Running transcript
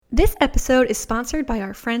This episode is sponsored by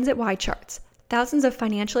our friends at YCharts. Thousands of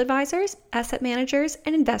financial advisors, asset managers,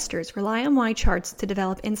 and investors rely on YCharts to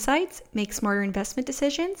develop insights, make smarter investment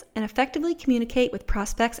decisions, and effectively communicate with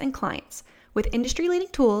prospects and clients. With industry-leading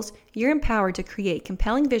tools, you're empowered to create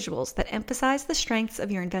compelling visuals that emphasize the strengths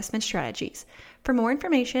of your investment strategies. For more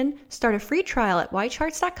information, start a free trial at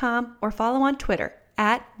ycharts.com or follow on Twitter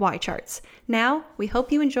at YCharts. Now, we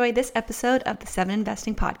hope you enjoyed this episode of the 7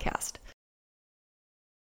 Investing Podcast.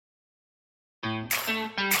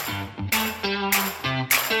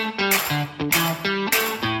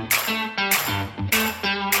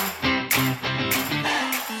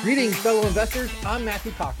 Greetings, fellow investors. I'm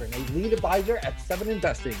Matthew Cochrane, a lead advisor at 7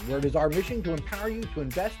 Investing, where it is our mission to empower you to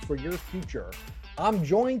invest for your future. I'm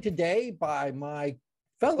joined today by my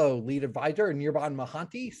fellow lead advisor, Anirban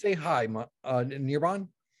Mahanti. Say hi, Anirban.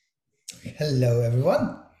 Hello,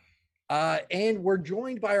 everyone. And we're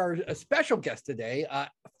joined by our special guest today,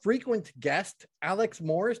 frequent guest, Alex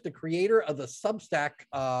Morris, the creator of the Substack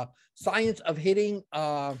Science of Hitting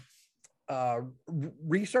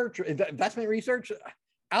Research, Investment Research.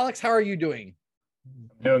 Alex, how are you doing?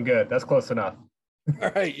 Doing good. That's close enough.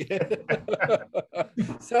 All right.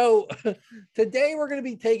 So today we're going to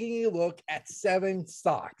be taking a look at 7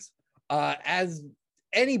 stocks. As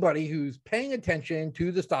anybody who's paying attention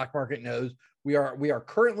to the stock market knows, we are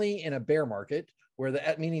currently in a bear market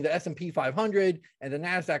where meaning the S&P 500 and the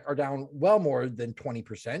NASDAQ are down well more than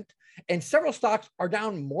 20%. And several stocks are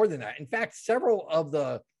down more than that. In fact, several of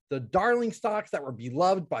the darling stocks that were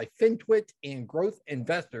beloved by FinTwit and growth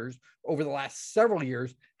investors over the last several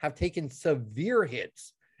years have taken severe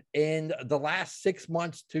hits in the last 6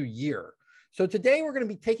 months to year. So today we're going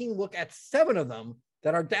to be taking a look at 7 of them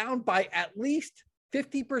that are down by at least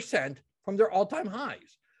 50% from their all-time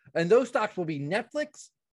highs. And those stocks will be Netflix,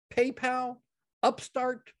 PayPal,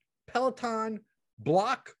 Upstart, Peloton,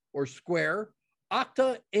 Block or Square,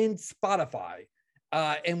 Okta, and Spotify.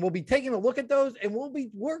 And we'll be taking a look at those, and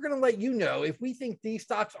we're going to let you know if we think these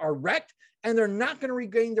stocks are wrecked and they're not going to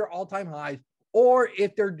regain their all-time highs, or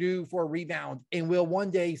if they're due for a rebound and we'll one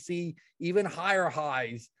day see even higher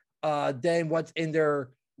highs than what's in their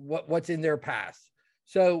past.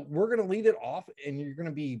 So we're going to lead it off, and you're going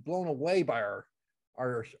to be blown away by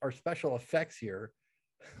our special effects here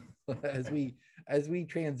as we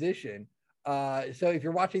transition. So if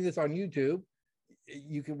you're watching this on YouTube,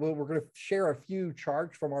 we're going to share a few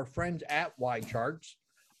charts from our friends at YCharts.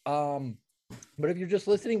 But if you're just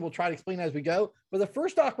listening, we'll try to explain as we go. But the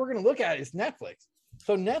first stock we're going to look at is Netflix.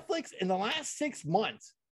 So Netflix in the last 6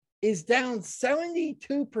 months is down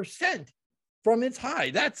 72% from its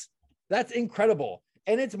high. That's incredible.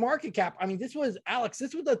 And its market cap, I mean, this was almost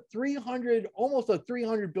a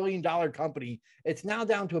 $300 billion company. It's now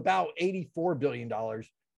down to about $84 billion.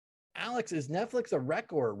 Alex, is Netflix a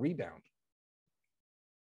wreck or a rebound?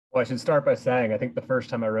 Well, I should start by saying, I think the first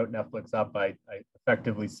time I wrote Netflix up, I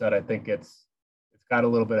effectively said, I think it's got a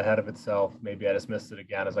little bit ahead of itself. Maybe I dismissed it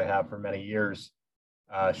again, as I have for many years.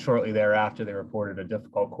 Shortly thereafter, they reported a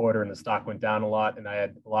difficult quarter and the stock went down a lot. And I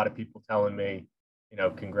had a lot of people telling me,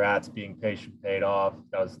 congrats, being patient paid off.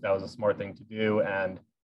 That was a smart thing to do. And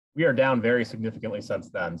we are down very significantly since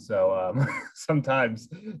then. So sometimes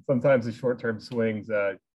the short-term swings,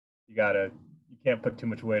 you can't put too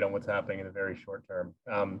much weight on what's happening in the very short term.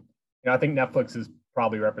 I think Netflix is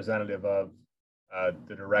probably representative of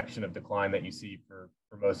the direction of decline that you see for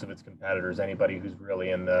most of its competitors. Anybody who's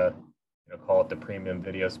really in the, call it the premium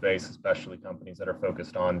video space, especially companies that are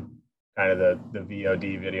focused on kind of the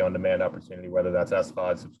VOD, video on demand opportunity, whether that's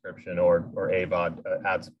SVOD subscription or AVOD,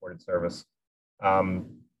 ad supported service.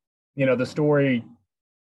 The story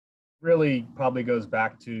really probably goes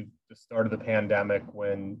back to the start of the pandemic,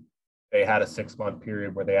 when they had a 6-month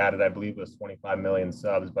period where they added, I believe it was 25 million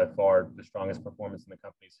subs, by far the strongest performance in the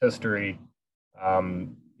company's history.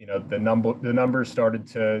 The numbers started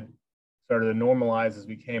to normalize as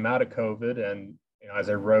we came out of COVID. And, as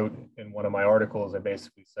I wrote in one of my articles, I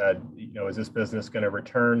basically said, is this business going to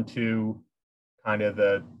return to kind of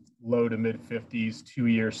the low to mid 50s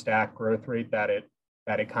 2-year stack growth rate that it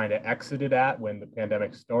kind of exited at when the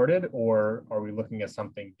pandemic started, or are we looking at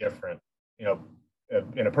something different?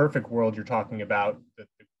 In a perfect world, you're talking about the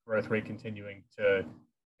growth rate continuing to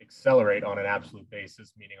accelerate on an absolute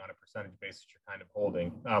basis, meaning on a percentage basis, you're kind of holding.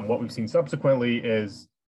 What we've seen subsequently is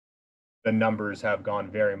the numbers have gone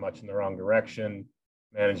very much in the wrong direction.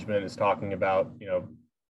 Management is talking about,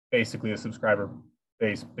 basically the subscriber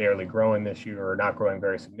base barely growing this year, or not growing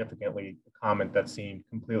very significantly, a comment that seemed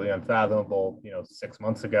completely unfathomable, 6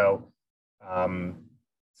 months ago.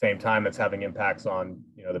 Same time, it's having impacts on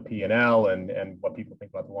the P&L and what people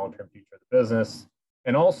think about the long-term future of the business.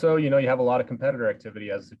 And also, you have a lot of competitor activity,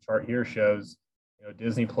 as the chart here shows.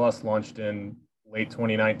 Disney Plus launched in late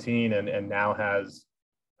 2019 and now has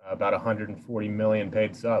about 140 million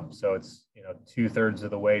paid subs. So it's 2/3 of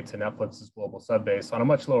the way to Netflix's global sub base on a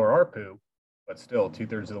much lower ARPU, but still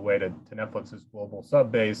 2/3 of the way to Netflix's global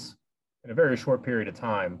sub base in a very short period of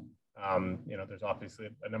time. There's obviously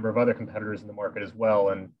a number of other competitors in the market as well.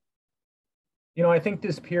 And, I think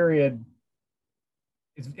this period,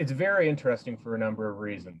 it's very interesting for a number of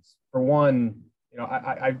reasons. For one,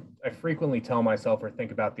 I frequently tell myself or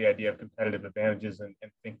think about the idea of competitive advantages and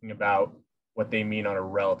thinking about what they mean on a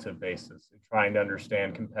relative basis and trying to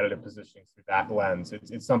understand competitive positioning through that lens.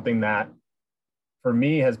 It's something that, for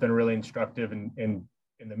me, has been really instructive in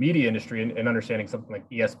the media industry and understanding something like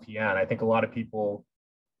ESPN. I think a lot of people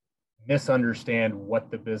misunderstand what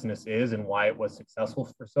the business is and why it was successful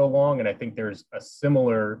for so long. And I think there's a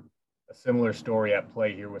similar story at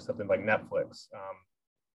play here with something like Netflix.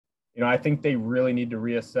 I think they really need to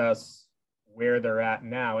reassess where they're at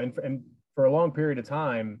now. And for a long period of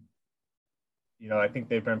time, I think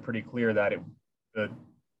they've been pretty clear that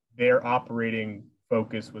their operating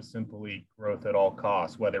focus was simply growth at all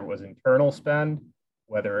costs, whether it was internal spend,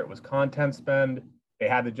 whether it was content spend. They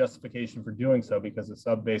had the justification for doing so because the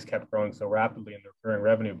sub base kept growing so rapidly and the recurring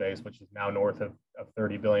revenue base, which is now north of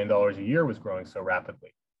 $30 billion a year, was growing so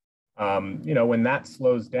rapidly. When that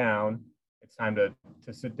slows down, it's time to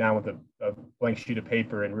sit down with a blank sheet of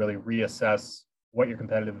paper and really reassess what your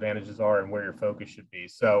competitive advantages are and where your focus should be.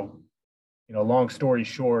 So, long story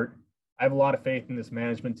short, I have a lot of faith in this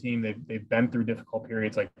management team. They've been through difficult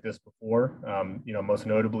periods like this before. Most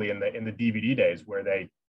notably in the DVD days where they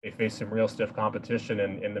faced some real stiff competition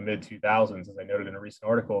in the mid 2000s, as I noted in a recent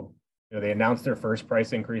article. They announced their first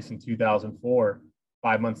price increase in 2004.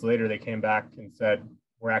 5 months later, they came back and said,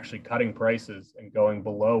 we're actually cutting prices and going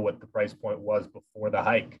below what the price point was before the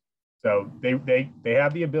hike. So they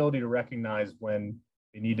have the ability to recognize when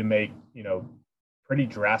they need to make, pretty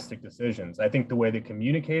drastic decisions. I think the way they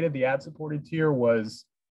communicated the ad-supported tier was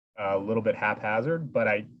a little bit haphazard, but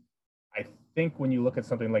I think when you look at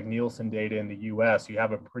something like Nielsen data in the US, you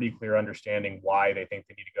have a pretty clear understanding why they think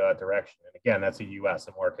they need to go that direction. And again, that's a US,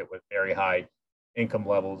 a market with very high income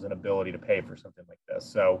levels and ability to pay for something like this.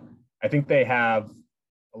 So I think they have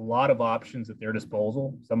a lot of options at their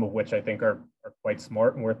disposal, some of which I think are quite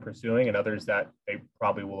smart and worth pursuing, and others that they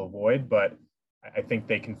probably will avoid. But I think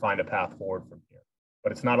they can find a path forward from here.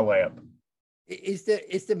 But it's not a layup. Is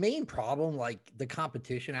the main problem like the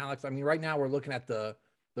competition, Alex? I mean, right now we're looking at the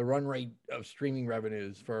run rate of streaming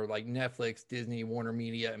revenues for like Netflix, Disney, Warner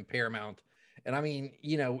Media, and Paramount. And I mean,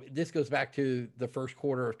 this goes back to the first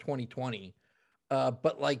quarter of 2020.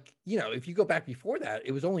 But like, if you go back before that,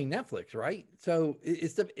 it was only Netflix, right? So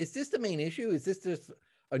is this the main issue? Is this just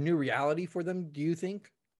a new reality for them, do you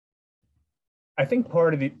think? I think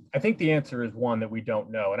the answer is one that we don't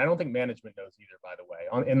know. And I don't think management knows either, by the way.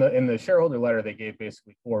 In the shareholder letter, they gave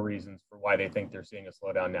basically 4 reasons for why they think they're seeing a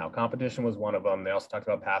slowdown now. Competition was one of them. They also talked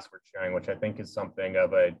about password sharing, which I think is something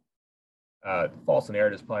of a false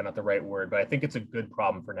narrative is probably not the right word, but I think it's a good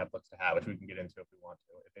problem for Netflix to have, which we can get into if we want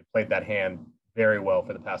to. They played that hand very well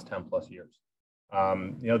for the past 10 plus years.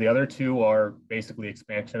 The other 2 are basically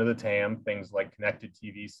expansion of the TAM, things like connected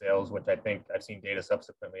TV sales, which I think I've seen data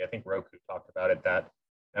subsequently. I think Roku talked about it, that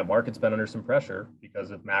market's been under some pressure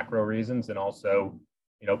because of macro reasons and also,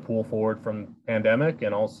 pull forward from pandemic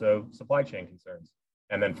and also supply chain concerns.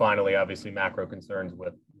 And then finally, obviously, macro concerns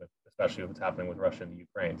with especially what's happening with Russia and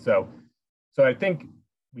Ukraine. So I think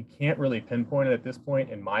we can't really pinpoint it at this point,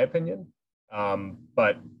 in my opinion.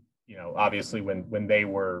 But obviously, when they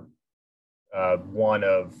were one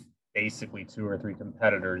of basically 2 or 3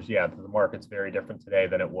 competitors, the market's very different today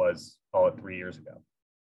than it was, call it 3 years ago.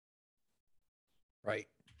 Right.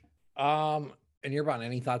 And Anirban,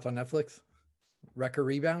 any thoughts on Netflix? Record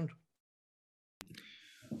Rebound?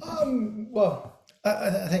 Well,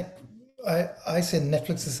 I think I say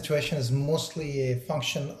Netflix's situation is mostly a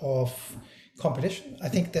function of competition. I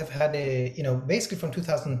think they've had basically from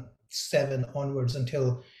 2007 onwards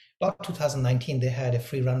until about 2019, they had a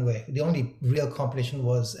free runway. The only real competition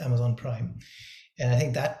was Amazon Prime. And I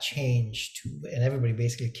think that changed and everybody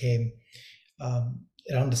basically came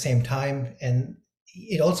around the same time. And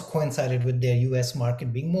it also coincided with their US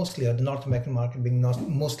market being mostly, or the North American market being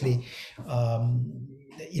mostly,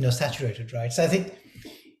 saturated, right? So I think,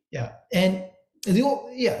 so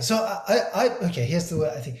okay, here's the way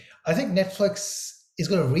I think. I think Netflix is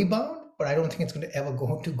going to rebound, but I don't think it's going to ever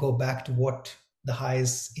go back to what the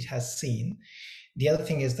highs it has seen. The other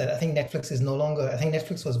thing is that I think Netflix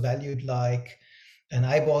was valued like an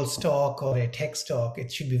eyeball stock or a tech stock,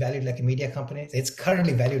 it should be valued like a media company. It's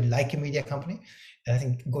currently valued like a media company. And I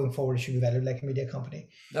think going forward, it should be valued like a media company.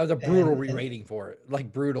 That was a brutal re-rating for it,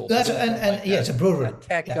 like brutal. That's, and yeah, it's a brutal.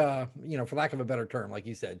 Tech, for lack of a better term, like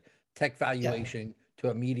you said, tech valuation to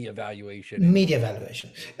a media valuation. Media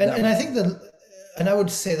valuation. And I think and I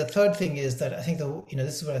would say the third thing is that I think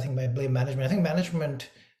this is what I think I blame management. I think management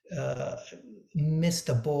missed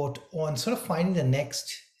the boat on sort of finding the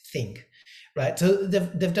next thing, right? So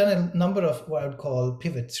they've done a number of what I would call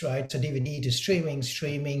pivots, right? So DVD to streaming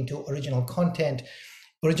to original content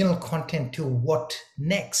to what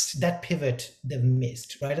next. That pivot they've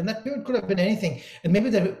missed, right? And that pivot could have been anything. And maybe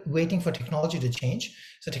they're waiting for technology to change.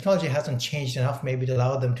 So technology hasn't changed enough maybe to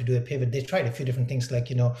allow them to do a pivot. They tried a few different things like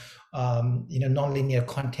nonlinear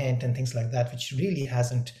content and things like that, which really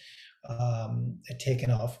hasn't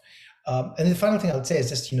taken off. And the final thing I would say is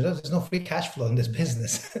just, there's no free cash flow in this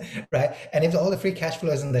business, right? And if all the free cash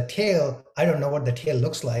flow is in the tail, I don't know what the tail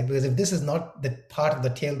looks like, because if this is not the part of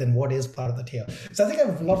the tail, then what is part of the tail? So I think I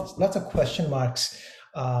have lots of question marks.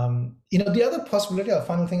 The other possibility, or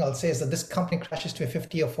final thing I'll say, is that this company crashes to a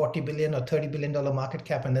 50 or 40 billion or $30 billion market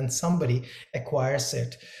cap, and then somebody acquires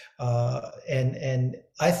it. And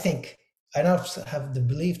I think I now have the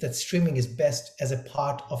belief that streaming is best as a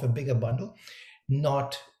part of a bigger bundle,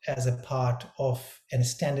 not as a part of a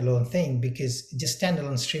standalone thing, because just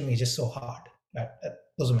standalone streaming is just so hard. Right?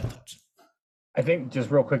 Those are my thoughts. I think just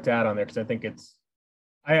real quick to add on there, because I think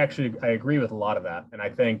I agree with a lot of that. And I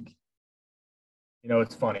think,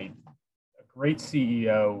 it's funny. A great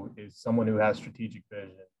CEO is someone who has strategic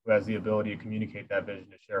vision, who has the ability to communicate that vision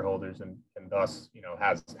to shareholders, and thus,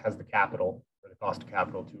 has the capital or the cost of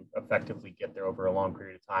capital to effectively get there over a long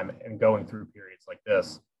period of time and going through periods like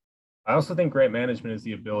this. I also think great management is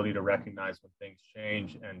the ability to recognize when things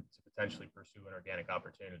change and to potentially pursue inorganic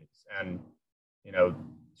opportunities. And,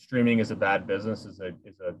 streaming is a bad business is a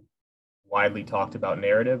widely talked about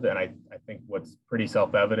narrative. And I think what's pretty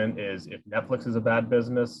self-evident is if Netflix is a bad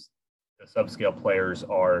business, the subscale players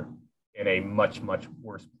are in a much, much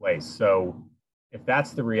worse place. So if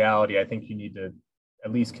that's the reality, I think you need to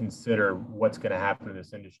at least consider what's going to happen to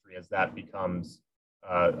this industry as that becomes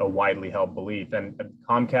a widely held belief. And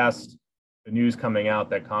Comcast, the news coming out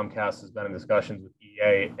that Comcast has been in discussions with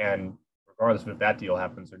EA, and regardless of if that deal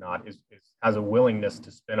happens or not, has a willingness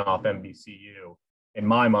to spin off NBCU, in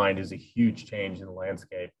my mind, is a huge change in the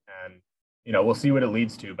landscape. And, we'll see what it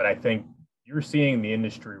leads to. But I think you're seeing the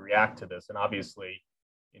industry react to this. And obviously,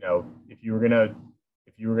 if you were gonna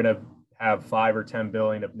have 5 or 10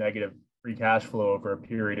 billion of negative free cash flow over a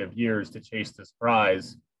period of years to chase this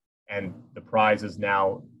prize, and the prize is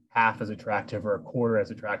now half as attractive or a quarter as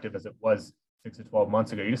attractive as it was 6 to 12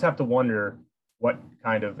 months ago, you just have to wonder what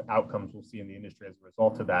kind of outcomes we'll see in the industry as a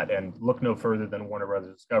result of that. And look no further than Warner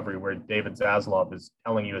Brothers Discovery, where David Zaslav is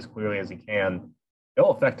telling you as clearly as he can,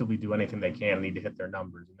 they'll effectively do anything they can need to hit their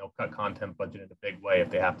numbers, and they'll cut content budget in a big way if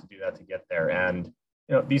they have to do that to get there. And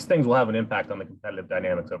these things will have an impact on the competitive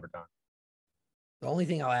dynamics over time. The only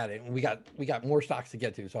thing I'll add, and we got more stocks to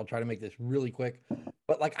get to, so I'll try to make this really quick.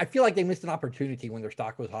 But I feel like they missed an opportunity when their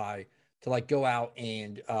stock was high to go out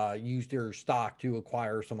and use their stock to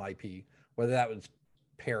acquire some IP, whether that was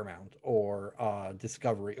Paramount or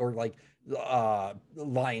Discovery or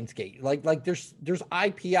Lionsgate. There's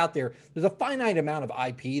IP out there. There's a finite amount of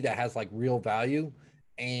IP that has real value,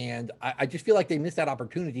 and I just feel like they missed that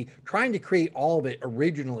opportunity. Trying to create all of it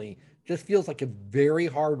originally just feels like a very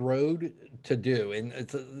hard road to do, and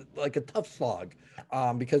it's a tough slog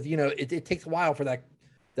because it takes a while for that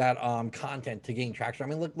content to gain traction. I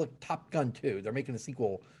mean, look, Top Gun 2, they're making a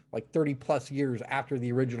sequel 30 plus years after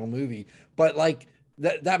the original movie, but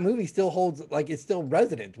that movie still holds, it's still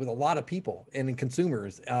resonant with a lot of people and in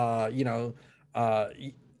consumers, around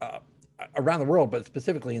the world, but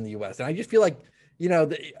specifically in the US. And I just feel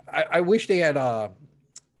I wish they had,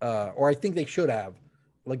 or I think they should have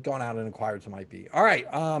gone out and acquired some IP. All right.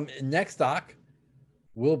 Next stock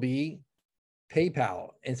will be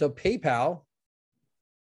PayPal. And so PayPal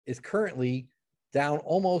is currently down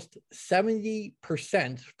almost 70%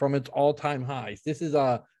 from its all-time highs. This is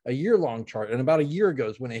a year-long chart, and about a year ago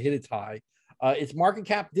is when it hit its high. Its market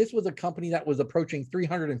cap, this was a company that was approaching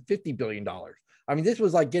 $350 billion. I mean, this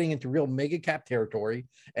was getting into real mega cap territory,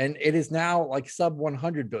 and it is now sub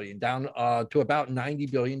 100 billion, down to about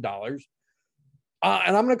 $90 billion.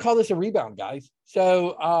 And I'm going to call this a rebound, guys.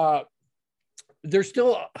 So there's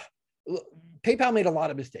still PayPal made a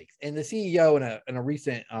lot of mistakes, and the CEO in a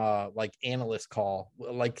recent analyst call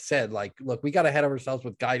said look, we got ahead of ourselves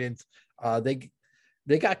with guidance.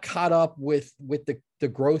 They got caught up with the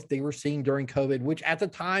growth they were seeing during COVID, which at the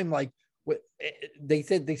time they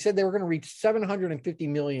said they were going to reach 750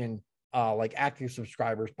 million like active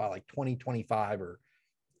subscribers by like 2025 or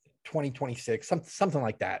 2026, something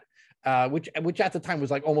like that. Which at the time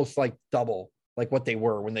was like almost like double like what they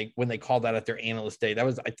were when they called that at their analyst day.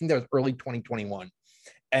 I think that was early 2021,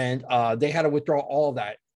 and they had to withdraw all of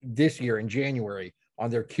that this year in January on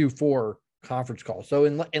their Q4 conference call. So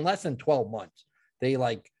in less than 12 months, they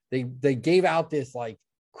gave out this like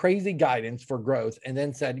crazy guidance for growth, and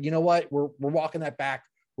then said, you know what, we're walking that back.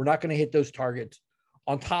 We're not going to hit those targets.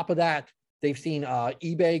 On top of that, they've seen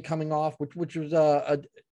eBay coming off, which was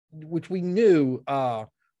which we knew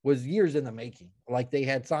was years in the making. Like they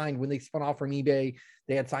had signed when they spun off from eBay,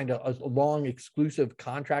 they had signed a long exclusive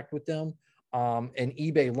contract with them. And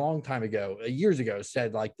eBay long time ago, years ago,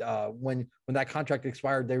 said like when that contract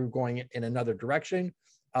expired, they were going in another direction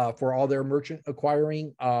for all their merchant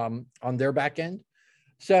acquiring on their back end.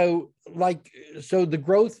 So the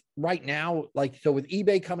growth right now, so with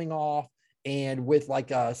eBay coming off and with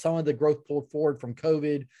some of the growth pulled forward from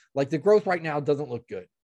COVID, like the growth right now doesn't look good.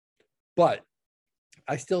 But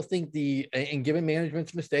I still think and given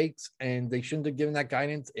management's mistakes, and they shouldn't have given that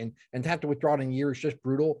guidance, and to have to withdraw it in a year is just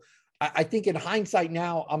brutal. I think in hindsight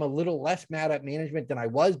now, I'm a little less mad at management than I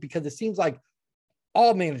was, because it seems like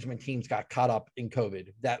all management teams got caught up in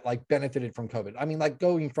COVID that like benefited from COVID. I mean, like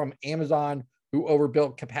going from Amazon, who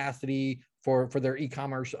overbuilt capacity for their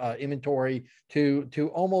e-commerce inventory,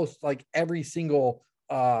 to almost like every single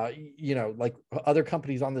like other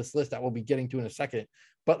companies on this list that we'll be getting to in a second.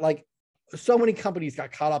 But like so many companies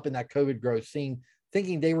got caught up in that COVID growth,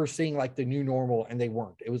 thinking they were seeing like the new normal, and they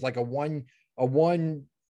weren't. It was like a one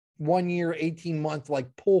year, 18-month like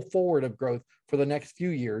pull forward of growth for the next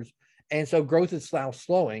few years. And so growth is now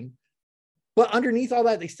slowing. But underneath all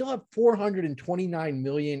that, they still have 429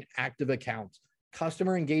 million active accounts.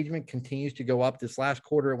 Customer engagement continues to go up. This last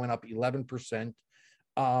quarter, it went up 11%.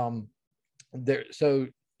 So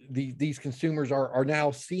these consumers are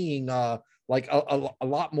now seeing like a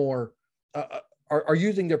lot more, are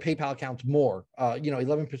using their PayPal accounts more.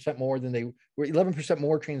 11% more than they were, 11%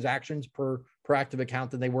 more transactions per active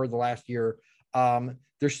account than they were the last year.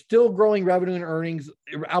 They're still growing revenue and earnings,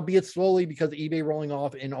 albeit slowly, because of eBay rolling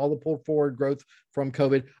off and all the pulled forward growth from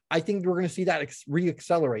COVID. I think we're going to see that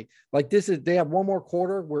reaccelerate. Like they have one more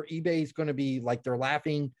quarter where eBay is going to be like they're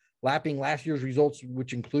lapping last year's results,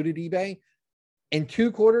 which included eBay. In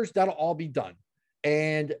 2 quarters, that'll all be done.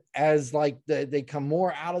 And as like they come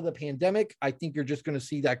more out of the pandemic, I think you're just going to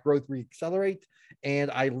see that growth reaccelerate.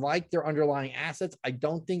 And I like their underlying assets. I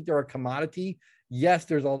don't think they're a commodity. Yes,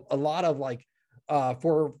 there's a lot of like,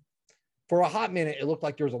 for a hot minute, it looked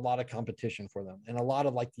like there was a lot of competition for them, and a lot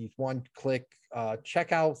of like these one-click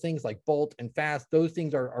checkout things like Bolt and Fast. Those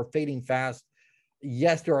things are fading fast.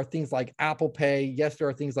 Yes, there are things like Apple Pay. Yes, there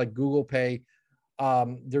are things like Google Pay.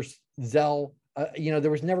 There's Zelle.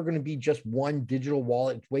 There was never going to be just one digital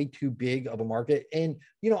wallet. It's way too big of a market. And,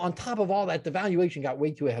 on top of all that, the valuation got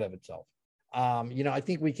way too ahead of itself. I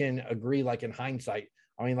think we can agree, like in hindsight,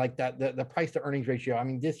 I mean, like that, the price to earnings ratio, I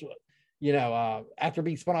mean, this, after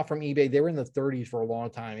being spun off from eBay, they were in the 30s for a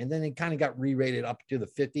long time. And then it kind of got re-rated up to the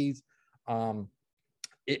 50s. At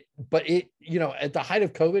the height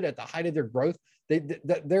of COVID, at the height of their growth,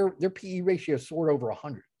 their PE ratio soared over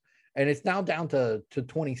 100. And it's now down to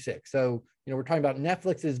 26. So, we're talking about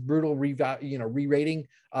Netflix's brutal re-rating.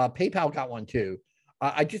 PayPal got one too.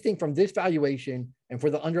 I just think from this valuation and for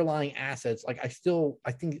the underlying assets, like I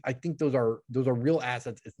think those are real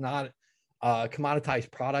assets. It's not a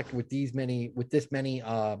commoditized product with this many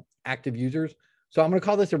active users. So I'm going to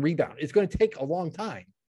call this a rebound. It's going to take a long time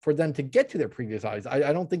for them to get to their previous highs.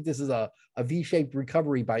 I don't think this is a V-shaped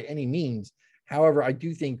recovery by any means. However, I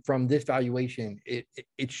do think from this valuation,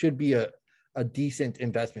 it should be a decent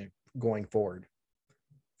investment going forward.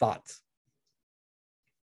 Thoughts?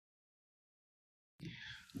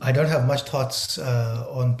 I don't have much thoughts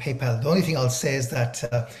on PayPal. The only thing I'll say is that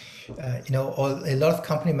a lot of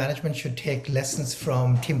company management should take lessons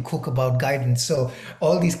from Tim Cook about guidance. So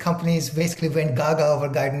all these companies basically went gaga over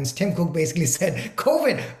guidance. Tim Cook basically said,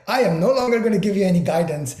 COVID, I am no longer going to give you any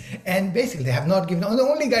guidance. And basically they have not given, the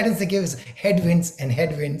only guidance they give is headwinds and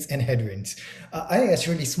headwinds and headwinds. I think that's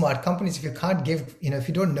really smart. Companies, if you can't give, if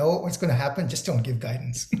you don't know what's going to happen, just don't give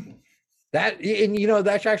guidance.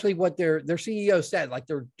 That's actually what their CEO said. Like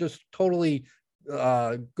they're just totally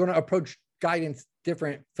going to approach guidance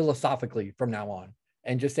different philosophically from now on,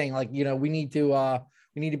 and just saying like, we need to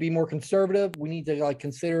be more conservative. We need to like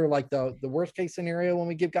consider like the worst case scenario when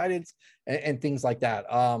we give guidance and things like that.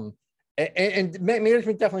 And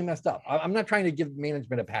management definitely messed up. I'm not trying to give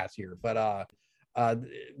management a pass here, but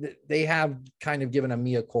they have kind of given a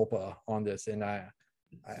mea culpa on this, and I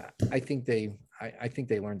think they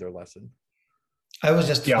learned their lesson. I was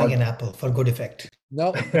just throwing an apple for good effect.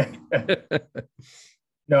 No.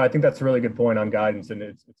 No, I think that's a really good point on guidance, and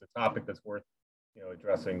it's a topic that's worth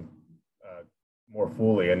addressing more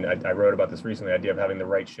fully. And I wrote about this recently, the idea of having the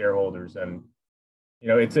right shareholders, and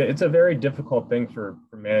it's a very difficult thing for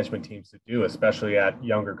management teams to do, especially at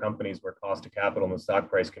younger companies where cost of capital and the stock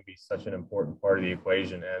price can be such an important part of the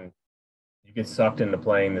equation, and you get sucked into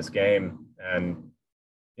playing this game, and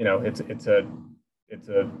it's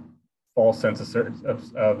a false sense of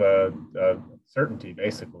certainty,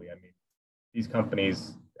 basically. I mean, these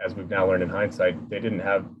companies, as we've now learned in hindsight, they didn't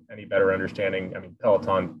have any better understanding. I mean,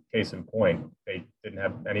 Peloton, case in point, they didn't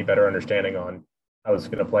have any better understanding on how it's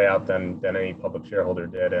going to play out than any public shareholder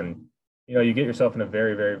did. And, you get yourself in a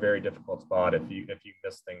very, very, very difficult spot if you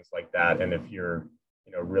miss things like that, and if you're,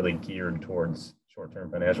 really geared towards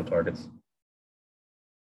short-term financial targets.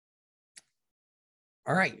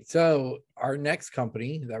 All right. So our next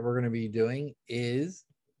company that we're going to be doing is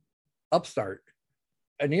Upstart.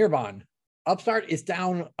 Anirban. Upstart is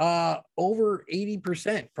down over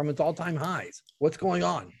 80% from its all-time highs. What's going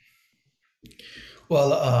on?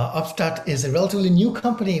 Well, Upstart is a relatively new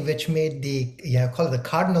company which made call it the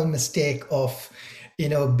cardinal mistake of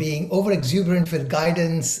being over exuberant with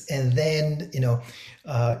guidance, and then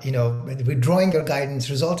withdrawing your guidance,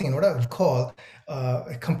 resulting in what I would call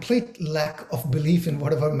a complete lack of belief in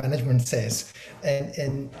whatever management says.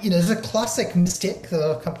 And it's a classic mistake that a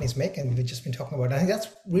lot of companies make, and we've just been talking about. I think that's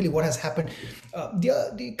really what has happened.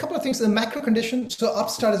 The couple of things, the macro conditions. So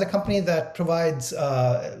Upstart is a company that provides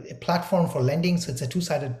a platform for lending. So it's a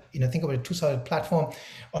two-sided, think about a two-sided platform.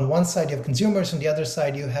 On one side, you have consumers. On the other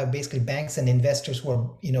side, you have basically banks and investors who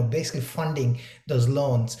are, basically funding those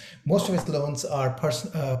loans. Most of its loans are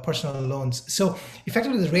personal loans. So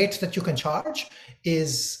effectively, the rate that you can charge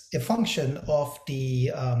is a function of the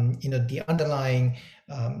the underlying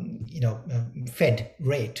Fed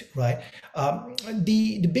rate, right?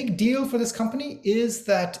 The big deal for this company is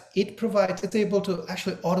that it's able to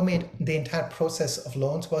actually automate the entire process of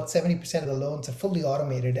loans. About 70% of the loans are fully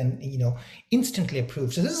automated and instantly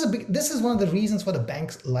approved. So this is one of the reasons why the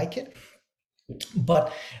banks like it.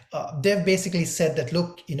 But they've basically said that,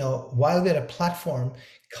 look, while we're a platform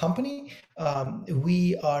company,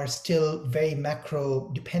 we are still very macro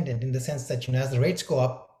dependent, in the sense that, as the rates go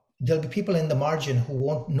up, there'll be people in the margin who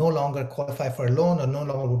won't no longer qualify for a loan, or no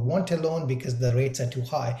longer would want a loan because the rates are too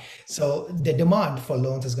high. So the demand for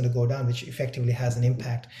loans is going to go down, which effectively has an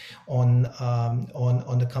impact on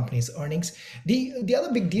the company's earnings. The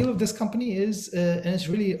other big deal of this company is, and it's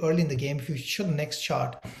really early in the game, if you show the next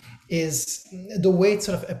chart, is the way it's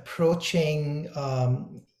sort of approaching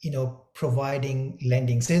providing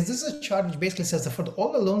lending. So this is a chart which basically says that for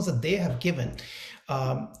all the loans that they have given,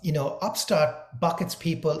 Upstart buckets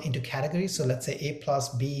people into categories. So let's say A+,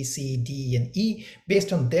 B, C, D, and E,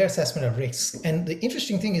 based on their assessment of risk. And the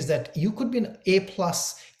interesting thing is that you could be an A+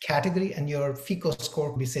 category and your FICO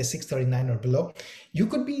score could be, say, 639 or below. You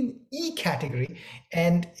could be in E category,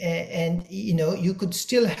 and you could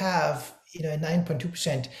still have a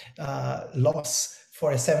 9.2% loss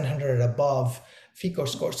for a 700 or above FICO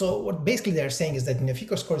score. So what basically they're saying is that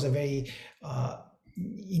FICO scores are very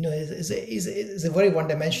is a very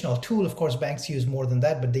one-dimensional tool. Of course, banks use more than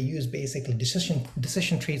that, but they use basically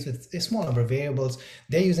decision trees with a small number of variables.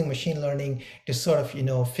 They're using machine learning to sort of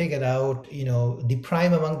figure out the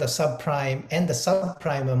prime among the subprime and the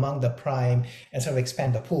subprime among the prime, and sort of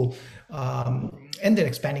expand the pool. And they're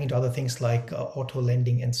expanding into other things like auto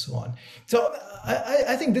lending and so on. So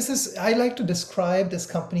I think I like to describe this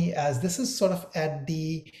company as, this is sort of at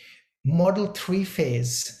the Model 3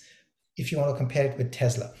 phase, if you want to compare it with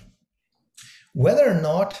Tesla. Whether or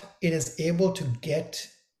not it is able to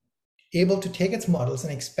take its models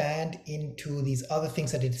and expand into these other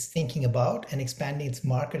things that it is thinking about, and expanding its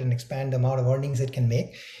market and expand the amount of earnings it can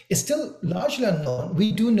make, is still largely unknown.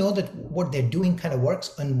 We do know that what they're doing kind of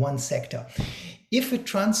works in one sector. If it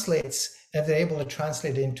translates, if they're able to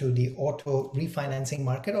translate into the auto refinancing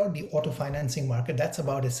market or the auto financing market, that's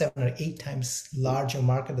about a 7 or 8 times larger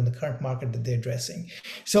market than the current market that they're addressing.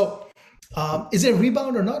 So is it a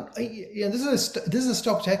rebound or not? This is a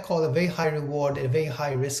stock that I call a very high reward, a very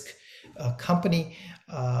high risk company.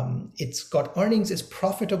 It's got earnings, it's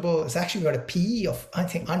profitable. It's actually got a PE of, I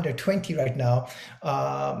think, under 20 right now.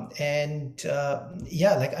 For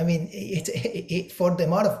the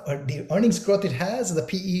amount of the earnings growth it has, the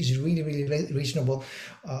PE is really, really reasonable.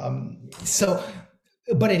 So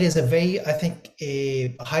But it is a very, I think,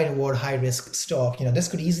 a high reward, high risk stock. This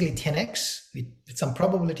could easily 10x with some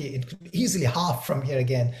probability. It could easily half from here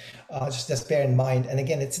again. Just bear in mind. And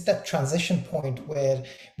again, it's at that transition point where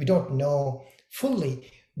we don't know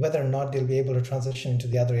fully whether or not they'll be able to transition into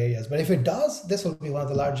the other areas. But if it does, this will be one of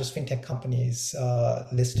the largest fintech companies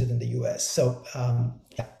listed in the US. So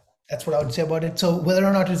yeah, that's what I would say about it. So whether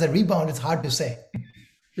or not it's a rebound, it's hard to say.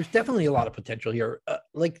 There's definitely a lot of potential here.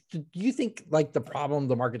 Do you think like the problem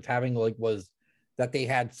the market's having was that they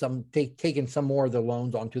had taken some more of the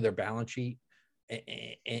loans onto their balance sheet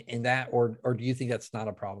in that, or do you think that's not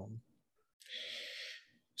a problem?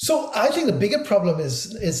 So I think the bigger problem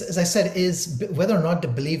is, as I said, is whether or not they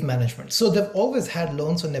believe management. So they've always had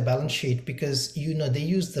loans on their balance sheet because they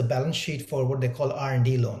use the balance sheet for what they call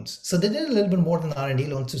R&D loans. So they did a little bit more than R&D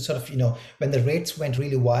loans to sort of when the rates went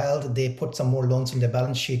really wild, they put some more loans on their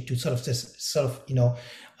balance sheet to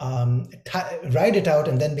ride it out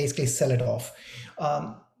and then basically sell it off.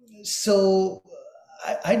 So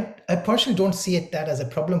I personally don't see that as a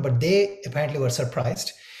problem, but they apparently were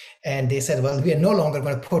surprised. And they said, well, we are no longer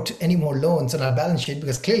going to put any more loans on our balance sheet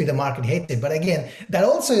because clearly the market hates it. But again, that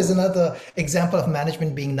also is another example of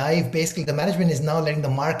management being naive. Basically, the management is now letting the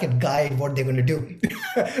market guide what they're going to do,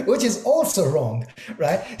 which is also wrong,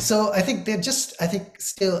 right? So I think they've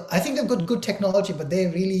got good technology, but they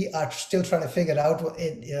really are still trying to figure out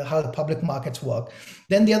how the public markets work.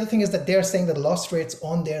 Then the other thing is that they're saying that loss rates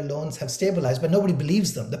on their loans have stabilized, but nobody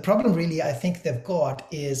believes them. The problem really I think they've got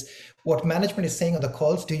is what management is saying on the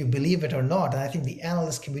calls. Do you believe it or not? And I think the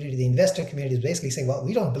analyst community, the investor community is basically saying, well,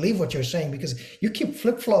 we don't believe what you're saying because you keep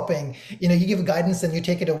flip-flopping. You give guidance, then you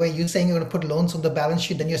take it away. You're saying you're going to put loans on the balance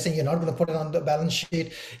sheet, then you're saying you're not going to put it on the balance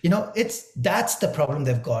sheet. That's the problem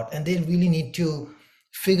they've got. And they really need to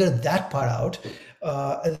figure that part out.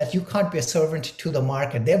 That you can't be a servant to the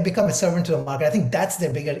market. They've become a servant to the market. I think that's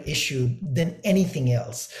their bigger issue than anything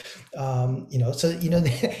else. Instead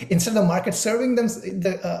of the market serving them,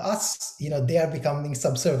 us, they are becoming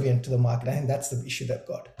subservient to the market. I think that's the issue they've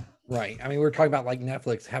got. Right. I mean, we're talking about like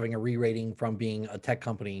Netflix having a re-rating from being a tech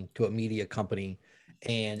company to a media company.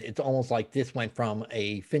 And it's almost like this went from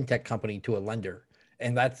a fintech company to a lender.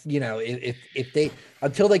 And that's, if they,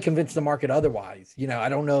 until they convince the market otherwise, I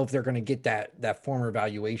don't know if they're going to get that former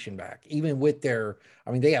valuation back, even with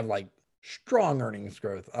they have like strong earnings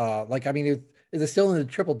growth. Is it still in the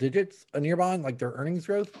triple digits, Anirban, like their earnings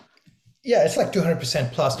growth? Yeah, it's like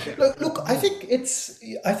 200% plus. Look, I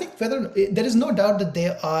think whether there is no doubt that they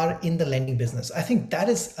are in the lending business. I think that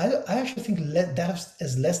is, I actually think that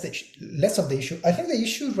is less of the issue. I think the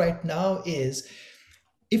issue right now is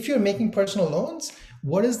if you're making personal loans,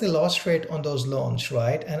 what is the loss rate on those loans,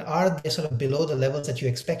 right? And are they sort of below the levels that you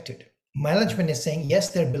expected? Management is saying, yes,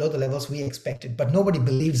 they're below the levels we expected, but nobody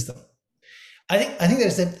believes them. I think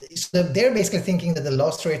so they're basically thinking that the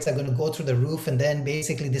loss rates are going to go through the roof and then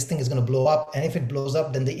basically this thing is going to blow up. And if it blows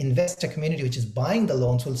up, then the investor community, which is buying the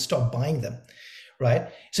loans, will stop buying them, right?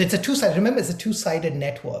 So it's a two-sided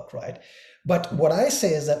network, right? But what I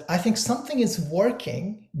say is that I think something is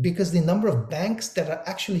working because the number of banks that are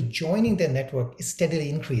actually joining their network is steadily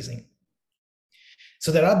increasing.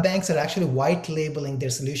 So there are banks that are actually white labeling their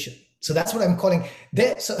solution. So that's what I'm calling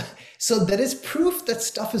there. So there is proof that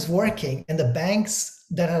stuff is working, and the banks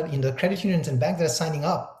that are the credit unions and banks that are signing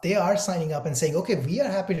up, they are signing up and saying, okay, we are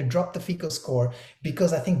happy to drop the FICO score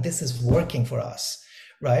because I think this is working for us,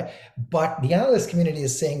 right? But the analyst community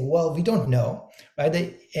is saying, well, we don't know, right?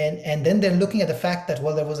 And then they're looking at the fact that,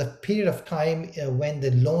 well, there was a period of time when the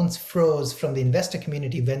loans froze from the investor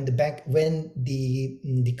community, when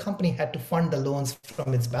the company had to fund the loans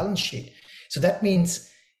from its balance sheet. So that means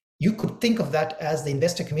you could think of that as the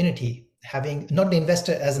investor community having, not the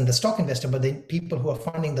investor as in the stock investor, but the people who are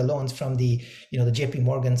funding the loans from the JP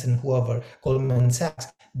Morgans and whoever, Goldman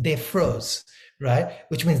Sachs, they froze, right?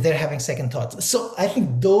 Which means they're having second thoughts. So I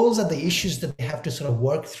think those are the issues that they have to sort of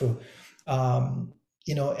work through.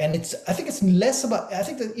 And I think it's less about, I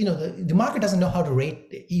think that, the market doesn't know how to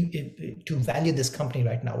to value this company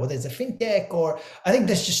right now, whether it's a fintech or I think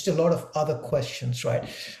there's just a lot of other questions, right?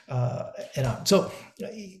 So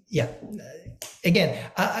yeah,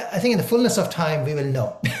 again, I think in the fullness of time, we will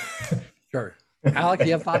know. Sure. Alex, do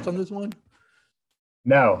you have thoughts on this one?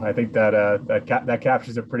 No, I think that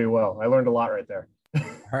captures it pretty well. I learned a lot right there.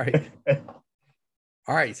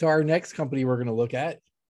 All right. So our next company we're going to look at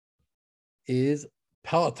is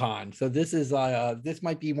Peloton. So this is this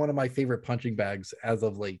might be one of my favorite punching bags as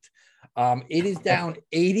of late. It is down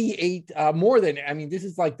 88 this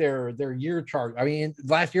is like their year chart.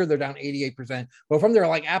 Last year they're down 88%, but from their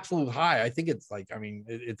like absolute high, I think it's like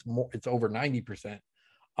it's over 90%.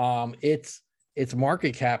 It's its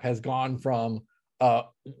market cap has gone from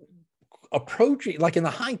approaching like in the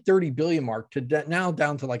high 30 billion mark to now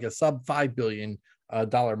down to like a sub $5 billion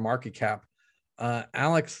dollar market cap.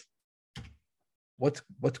 Alex, what's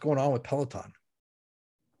going on with Peloton?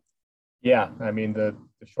 Yeah, I mean, the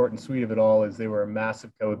short and sweet of it all is they were a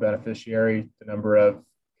massive COVID beneficiary. The number of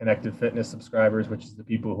connected fitness subscribers, which is the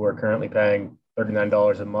people who are currently paying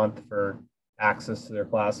 $39 a month for access to their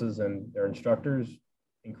classes and their instructors,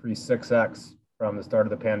 increased 6x from the start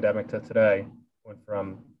of the pandemic to today. Went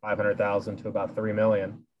from 500,000 to about 3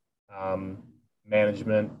 million.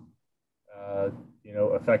 Management,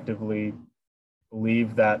 effectively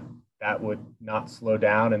believed that would not slow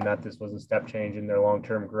down and that this was a step change in their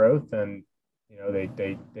long-term growth. And,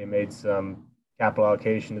 they made some capital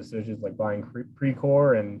allocation decisions like buying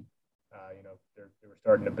Precor, and, they were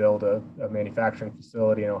starting to build a manufacturing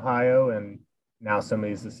facility in Ohio. And now some of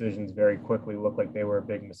these decisions very quickly look like they were a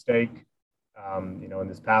big mistake. In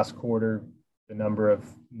this past quarter, the number of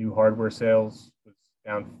new hardware sales was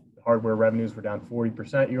down. Hardware revenues were down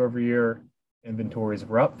 40% year over year. Inventories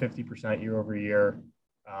were up 50% year over year.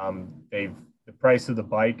 The price of the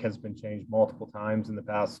bike has been changed multiple times in the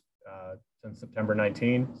past since September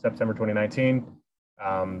 2019.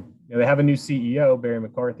 They have a new CEO, Barry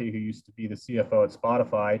McCarthy, who used to be the CFO at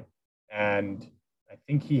Spotify, and I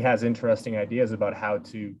think he has interesting ideas about how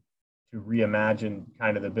to reimagine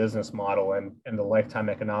kind of the business model and the lifetime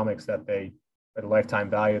economics or the lifetime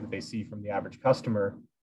value that they see from the average customer.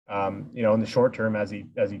 In the short term, as he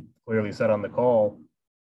clearly said on the call,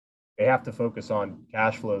 they have to focus on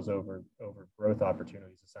cash flows over growth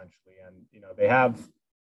opportunities, essentially. And, they have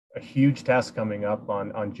a huge test coming up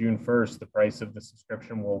on June 1st. The price of the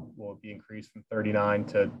subscription will be increased from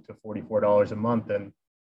 $39 to $44 a month. And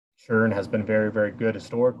churn has been very, very good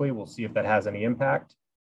historically. We'll see if that has any impact.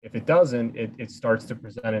 If it doesn't, it starts to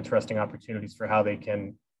present interesting opportunities for how they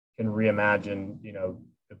can reimagine,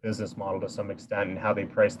 the business model to some extent and how they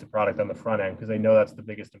price the product on the front end, because they know that's the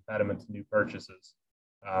biggest impediment to new purchases.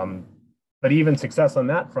 But even success on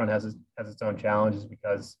that front has its own challenges,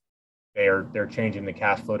 because they're changing the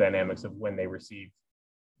cash flow dynamics of when they receive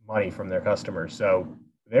money from their customers. So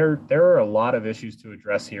there are a lot of issues to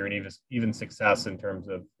address here, and even success in terms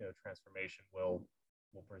of transformation will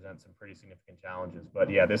present some pretty significant challenges. But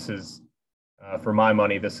yeah, this is for my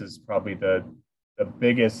money, this is probably the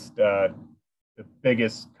biggest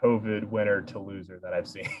COVID winner to loser that I've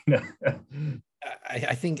seen.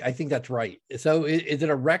 I think that's right. So is it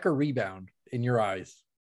a wreck or rebound in your eyes?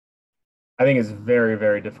 I think it's very,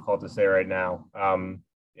 very difficult to say right now.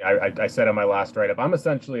 I said on my last write-up, I'm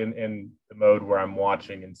essentially in the mode where I'm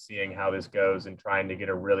watching and seeing how this goes and trying to get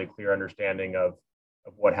a really clear understanding of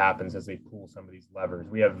what happens as they pull some of these levers.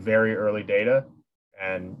 We have very early data,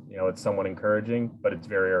 and it's somewhat encouraging, but it's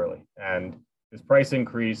very early. And this price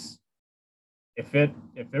increase, if it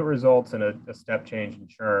results in a step change in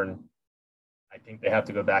churn, I think they have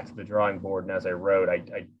to go back to the drawing board. And as I wrote,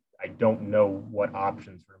 I don't know what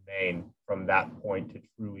options remain from that point to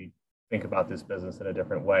truly think about this business in a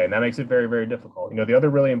different way. And that makes it very, very difficult. The other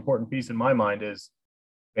really important piece in my mind is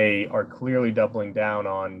they are clearly doubling down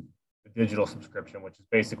on the digital subscription, which is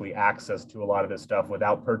basically access to a lot of this stuff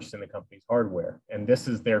without purchasing the company's hardware. And this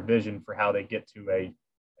is their vision for how they get to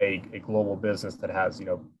a global business that has,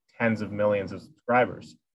 tens of millions of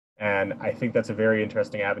subscribers. And I think that's a very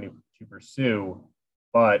interesting avenue to pursue,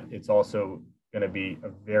 but it's also going to be a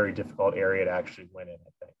very difficult area to actually win in,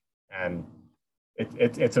 I think. And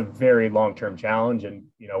it's a very long-term challenge. And,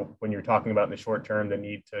 when you're talking about in the short term, the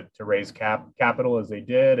need to raise capital as they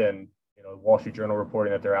did, and, Wall Street Journal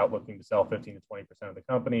reporting that they're out looking to sell 15 to 20% of the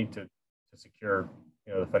company to secure,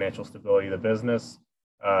 the financial stability of the business.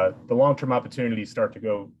 The long-term opportunities start to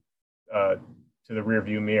go to the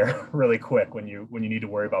rearview mirror really quick when you need to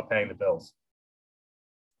worry about paying the bills.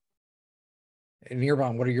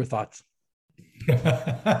 Anirban, what are your thoughts?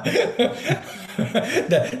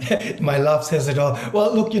 My laugh says it all.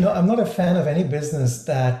 Well, look, I'm not a fan of any business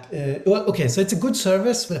that. So it's a good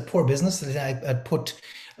service with a poor business. I'd put,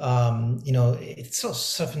 it's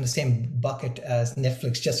sort of in the same bucket as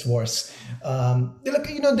Netflix, just worse. Look,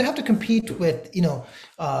 they have to compete with,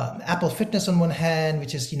 Apple Fitness on one hand,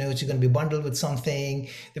 which is, it's going to be bundled with something. They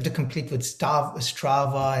have to compete with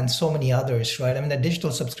Strava and so many others, right? I mean, the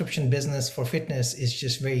digital subscription business for fitness is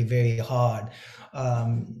just very, very hard.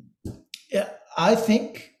 I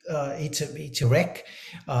think it's a wreck,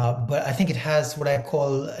 but I think it has what I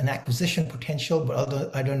call an acquisition potential, but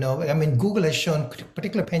although I don't know. I mean, Google has shown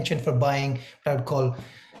particular penchant for buying what I would call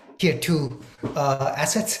tier 2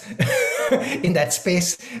 assets. in that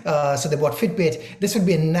space. So they bought Fitbit. This would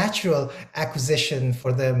be a natural acquisition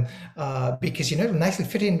for them because, nicely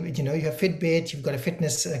fit in, you have Fitbit, you've got a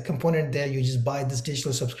fitness component there. You just buy this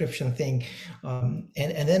digital subscription thing. And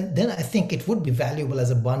then I think it would be valuable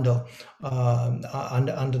as a bundle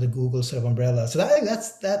under the Google sort of umbrella. So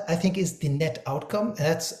that I think is the net outcome. And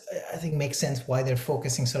that's, I think, makes sense why they're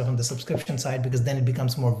focusing sort of on the subscription side, because then it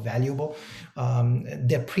becomes more valuable.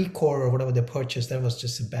 Their pre-core or whatever they purchased, that was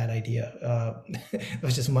just a bad idea. It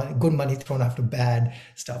was just good money thrown after bad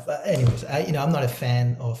stuff. Anyways, I'm not a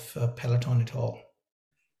fan of Peloton at all.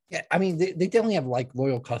 Yeah, I mean, they definitely have like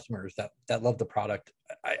loyal customers that love the product.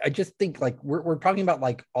 I just think like we're talking about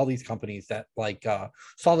like all these companies that like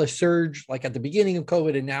saw the surge like at the beginning of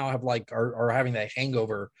COVID and now have like are having that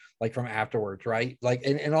hangover like from afterwards, right? Like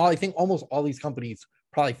and all, I think almost all these companies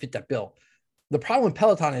probably fit that bill. The problem with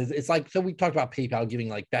Peloton is it's like, so we talked about PayPal giving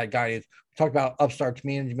like bad guidance. We talked about upstarts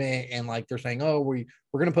management and like they're saying, oh, we're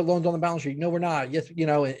going to put loans on the balance sheet. No, we're not. Yes,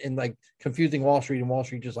 and like confusing Wall Street and Wall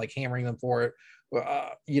Street just like hammering them for it.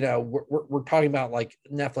 We're talking about like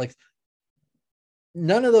Netflix.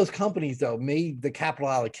 None of those companies though made the capital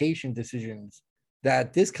allocation decisions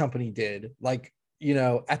that this company did, like,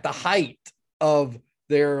 at the height of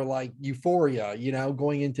their like euphoria,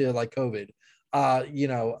 going into like COVID.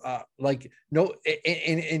 Like no,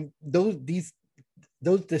 and those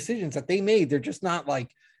decisions that they made, they're just not like,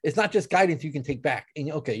 it's not just guidance you can take back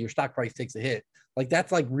and okay, your stock price takes a hit. Like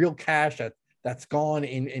that's like real cash that's gone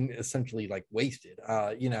and essentially like wasted.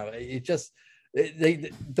 It just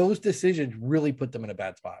those decisions really put them in a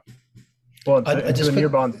bad spot. Well, to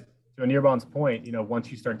Anirban's point, once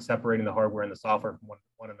you start separating the hardware and the software from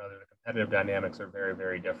one another, the competitive dynamics are very,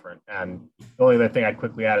 very different. And the only other thing I'd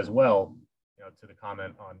quickly add as well, to the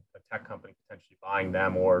comment on a tech company potentially buying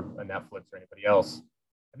them or a Netflix or anybody else,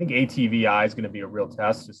 I think ATVI is going to be a real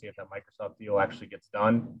test to see if that Microsoft deal actually gets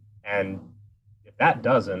done. And if that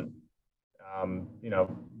doesn't,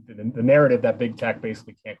 the narrative that big tech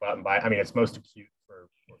basically can't go out and buy, I mean, it's most acute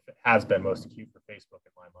has been most acute for Facebook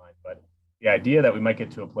in my mind. But the idea that we might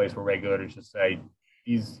get to a place where regulators just say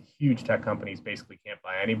these huge tech companies basically can't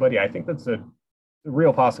buy anybody, I think that's a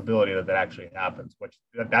real possibility that actually happens, which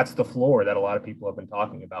that's the floor that a lot of people have been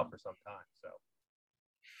talking about for some time. So.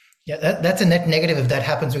 Yeah, that's a net negative if that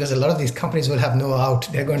happens, because a lot of these companies will have no out.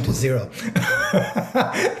 They're going to zero.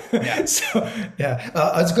 Yeah. So, yeah.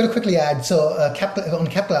 I was going to quickly add, on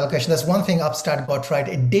capital allocation, that's one thing Upstart got right.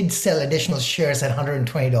 It did sell additional shares at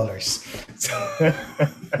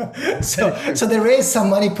 $120. So they raised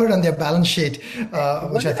some money, put it on their balance sheet.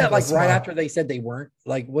 Which I think like right after they said they weren't?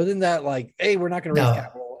 Like, wasn't that like, hey, we're not going to raise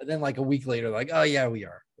capital? And then like a week later, like, oh yeah, we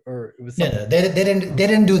are. Or it was no, they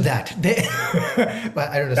didn't do that. But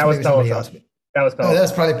I don't know. That was somebody else. That was Peloton. That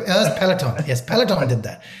was Peloton. Yes, Peloton did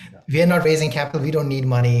that. We are not raising capital. We don't need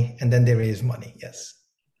money, and then they raise money. Yes.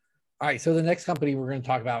 All right. So the next company we're going to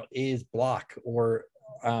talk about is Block, or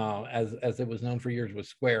as it was known for years, was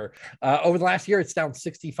Square. Over the last year, it's down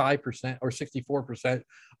 65% or 64%.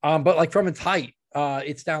 But like from its height,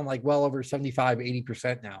 it's down like well over 75,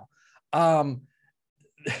 80% now.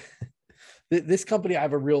 This company I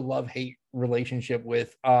have a real love-hate relationship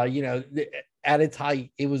with. At its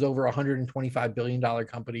height, it was over $125 billion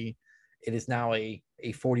company. It is now a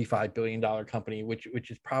 $45 billion company, which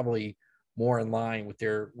is probably more in line with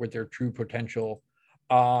their true potential.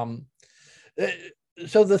 So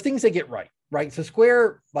the things they get right. So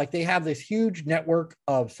Square, like they have this huge network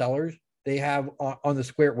of sellers. They have on the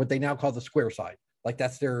Square, what they now call the Square side. Like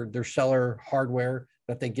that's their seller hardware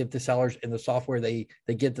that they give to sellers, and the software they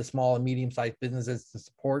give to small and medium-sized businesses to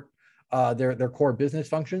support their core business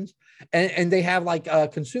functions. And they have like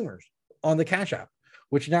consumers on the Cash App,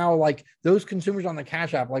 which now like those consumers on the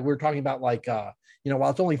Cash App, like we're talking about like, while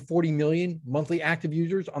it's only 40 million monthly active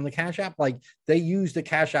users on the Cash App, like they use the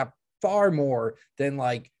Cash App far more than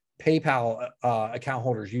like PayPal account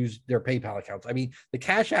holders use their PayPal accounts. I mean, the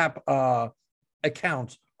Cash App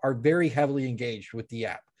accounts are very heavily engaged with the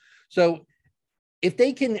app. So if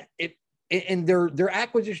they can, and their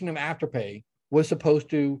acquisition of Afterpay was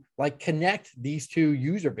supposed to like connect these two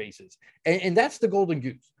user bases, and that's the golden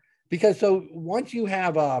goose. Because so once you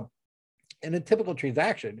have in a typical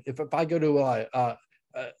transaction, if I go to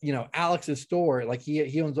Alex's store, like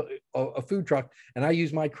he owns a food truck, and I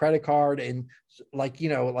use my credit card, and like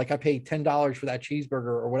I pay $10 for that cheeseburger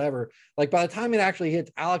or whatever. Like by the time it actually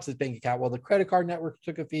hits Alex's bank account, well, the credit card network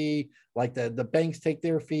took a fee, like the banks take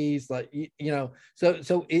their fees, like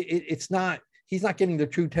so it's not, he's not getting the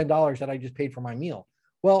true $10 that I just paid for my meal.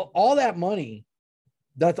 Well, all that money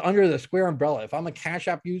that's under the Square umbrella, if I'm a Cash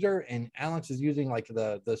App user and Alex is using like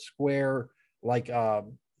the Square like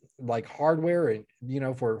like hardware and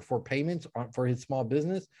for payments for his small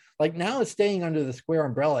business, like now it's staying under the Square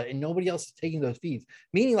umbrella and nobody else is taking those fees,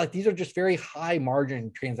 meaning like these are just very high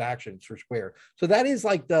margin transactions for Square. So that is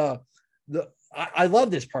like I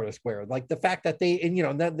love this part of Square, like the fact that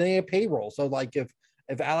that they have payroll. So like if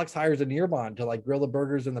Alex hires a Anirban to like grill the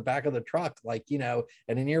burgers in the back of the truck, like, and a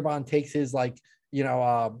Anirban takes his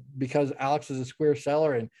because Alex is a Square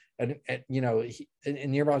seller and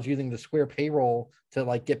Anirban's using the Square payroll to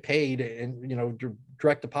like get paid and,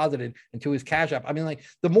 direct deposited into his Cash App. I mean, like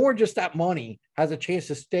the more just that money has a chance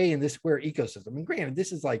to stay in this Square ecosystem. I mean, granted,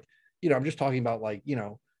 this is like, I'm just talking about like,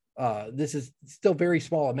 this is still very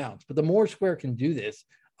small amounts, but the more Square can do this,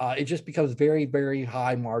 it just becomes very, very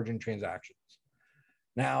high margin transactions.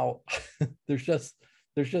 Now, there's just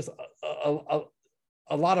a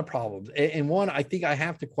lot of problems. And one, I think I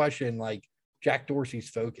have to question like Jack Dorsey's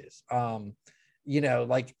focus.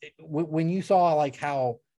 Like when you saw like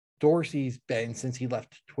how Dorsey's been since he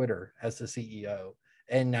left Twitter as the CEO,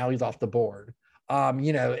 and now he's off the board.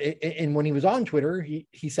 And when he was on Twitter,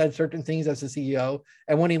 he said certain things as the CEO.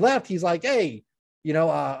 And when he left, he's like, hey,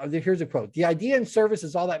 here's a quote: "The idea and service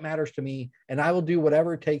is all that matters to me, and I will do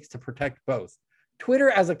whatever it takes to protect both. Twitter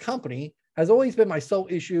as a company has always been my sole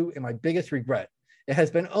issue and my biggest regret. It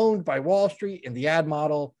has been owned by Wall Street and the ad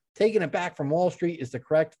model. Taking it back from Wall Street is the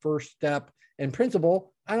correct first step. In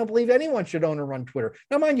principle, I don't believe anyone should own or run Twitter."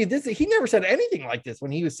 Now, mind you, he never said anything like this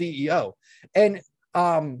when he was CEO. And,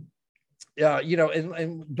 and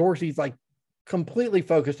Dorsey's like completely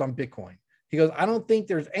focused on Bitcoin. He goes, "I don't think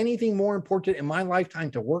there's anything more important in my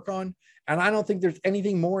lifetime to work on. And I don't think there's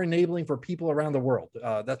anything more enabling for people around the world."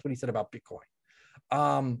 That's what he said about Bitcoin.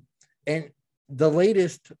 And the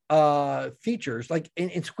latest features, like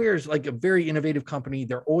in Square's like a very innovative company.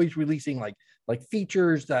 They're always releasing like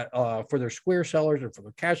features that for their Square sellers or for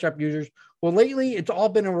their Cash App users. Well, lately it's all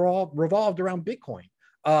been revolved around Bitcoin.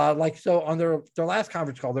 So on their last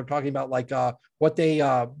conference call, they're talking about like what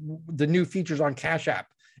the new features on Cash App,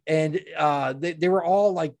 and they were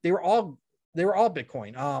all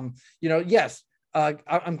Bitcoin. Yes,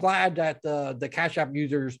 I'm glad that the Cash App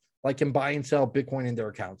users like can buy and sell Bitcoin in their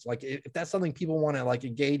accounts. Like if that's something people want to like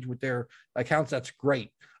engage with their accounts, that's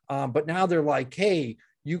great. But now they're like, hey,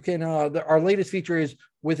 you can, our latest feature is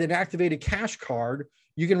with an activated cash card,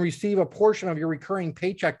 you can receive a portion of your recurring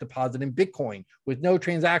paycheck deposit in Bitcoin with no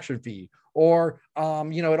transaction fee. Or,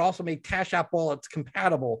 it also made Cash App wallets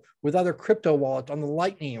compatible with other crypto wallets on the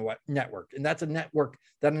Lightning network. And that's a network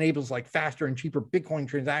that enables like faster and cheaper Bitcoin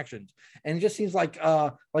transactions. And it just seems like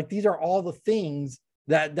these are all the things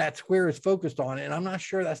that Square is focused on. And I'm not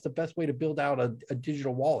sure that's the best way to build out a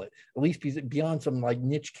digital wallet, at least beyond some like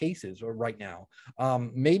niche cases or right now.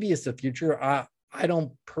 Maybe it's the future. I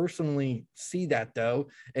don't personally see that though.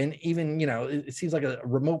 And even, it seems like a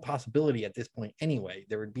remote possibility at this point anyway.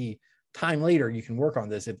 There would be time later you can work on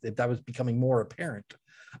this if that was becoming more apparent.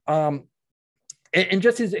 And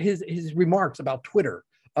just his remarks about Twitter,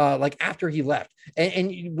 like after he left,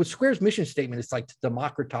 and with Square's mission statement, it's like to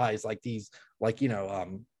democratize like these, like,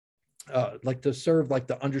 like to serve like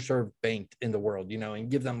the underserved banked in the world,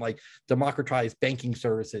 and give them like democratized banking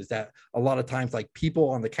services that a lot of times like people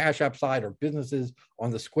on the Cash App side or businesses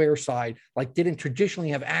on the Square side like didn't traditionally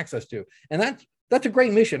have access to. And that's a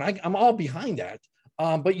great mission. I'm all behind that.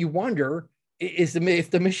 But you wonder if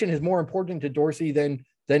the mission is more important to Dorsey than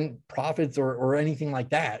profits or anything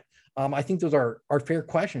like that. I think those are fair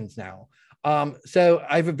questions now. So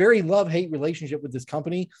I have a very love-hate relationship with this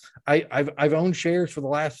company. I've owned shares for the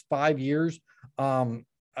last 5 years. I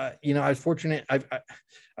was fortunate. I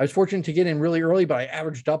was fortunate to get in really early, but I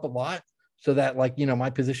averaged up a lot so that like, my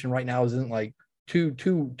position right now isn't like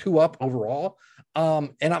too up overall.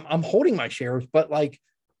 And I'm holding my shares, but like,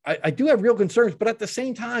 I do have real concerns, but at the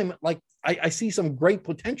same time, like I see some great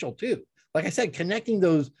potential too. Like I said, connecting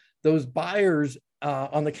those buyers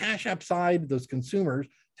on the Cash App side, those consumers,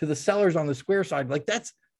 to the sellers on the Square side, like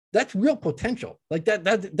that's real potential. Like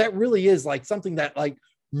that really is like something that like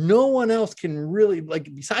no one else can really, like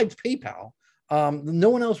besides PayPal, no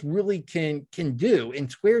one else really can do.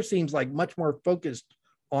 And Square seems like much more focused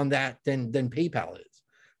on that than PayPal is.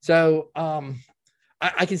 So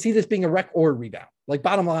I can see this being a wreck or a rebound. Like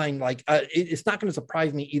bottom line, like it's not going to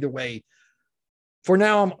surprise me either way. For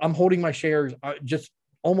now, I'm holding my shares, just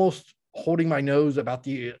almost holding my nose about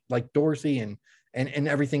the like Dorsey and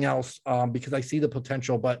everything else because I see the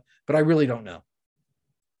potential, but I really don't know.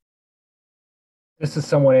 This is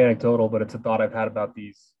somewhat anecdotal, but it's a thought I've had about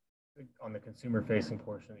these on the consumer facing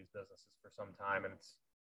portion of these businesses for some time. And it's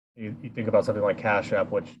you think about something like Cash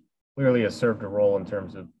App, which clearly has served a role in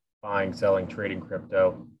terms of buying, selling, trading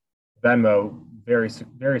crypto. Venmo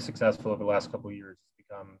very successful over the last couple of years. It's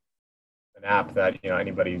become an app that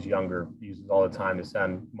anybody who's younger uses all the time to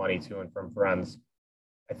send money to and from friends.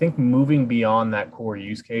 I think moving beyond that core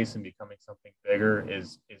use case and becoming something bigger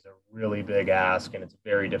is a really big ask, and it's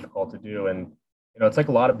very difficult to do. And it's like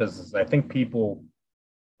a lot of businesses. I think a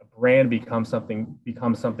brand becomes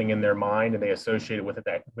something in their mind, and they associate it with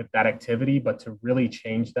that activity. But to really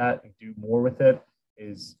change that and do more with it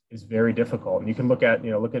is very difficult. And you can look at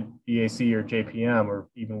BAC or JPM or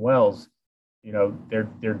even Wells.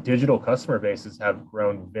 Their digital customer bases have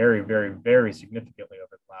grown very, very, very significantly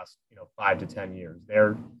over the last 5 to 10 years.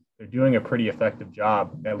 They're doing a pretty effective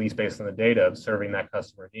job, at least based on the data, of serving that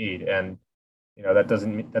customer need. And that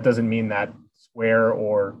doesn't mean that Square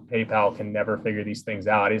or PayPal can never figure these things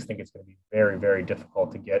out. I just think it's going to be very, very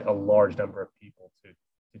difficult to get a large number of people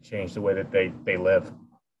to change the way that they live.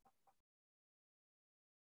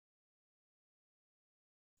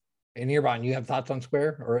 And Anirban, you have thoughts on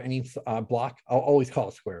Square or any Block? I'll always call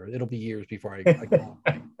it Square. It'll be years before I call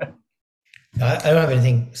it. I don't have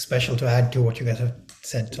anything special to add to what you guys have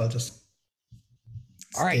said, so I'll just.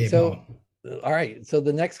 All right. So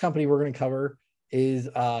the next company we're going to cover is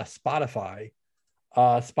Spotify.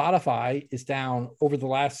 Spotify is down over the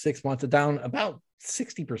last 6 months, down about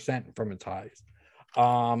 60% from its highs.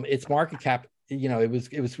 Its market cap,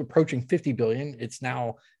 it was approaching 50 billion. It's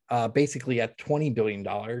now basically at $20 billion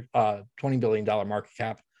market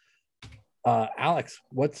cap. Alex,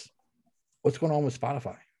 what's going on with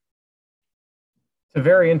Spotify? It's a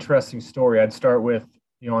very interesting story. I'd start with,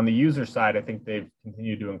 on the user side, I think they've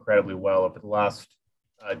continued to do incredibly well. Over the last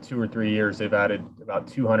 2 or 3 years, they've added about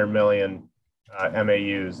 200 million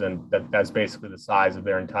MAUs, and that's basically the size of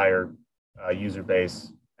their entire user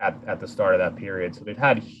base at the start of that period. So they've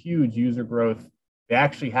had huge user growth. They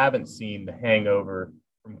actually haven't seen the hangover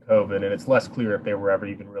from COVID, and it's less clear if they were ever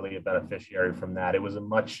even really a beneficiary from that. It was a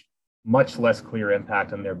much, much less clear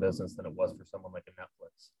impact on their business than it was for someone like a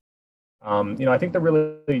Netflix. I think the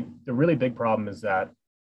really big problem is that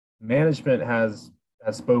management has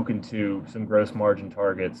spoken to some gross margin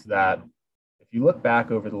targets that, if you look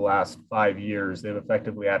back over the last 5 years, they've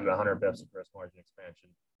effectively added 100 basis points of gross margin expansion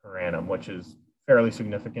per annum, which is fairly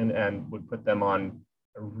significant and would put them on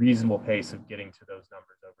a reasonable pace of getting to those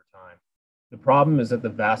numbers over time. The problem is that the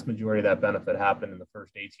vast majority of that benefit happened in the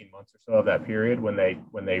first 18 months or so of that period when they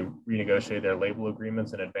renegotiated their label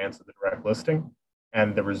agreements in advance of the direct listing.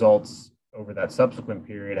 And the results over that subsequent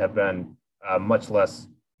period have been much less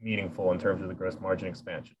meaningful in terms of the gross margin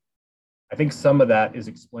expansion. I think some of that is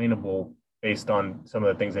explainable based on some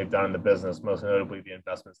of the things they've done in the business, most notably the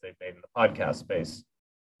investments they've made in the podcast space.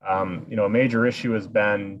 A major issue has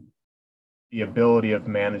been the ability of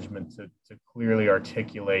management to clearly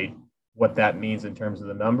articulate what that means in terms of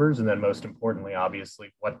the numbers, and then most importantly,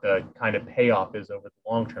 obviously, what the kind of payoff is over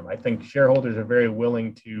the long term. I think shareholders are very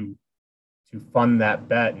willing to fund that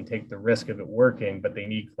bet and take the risk of it working, but they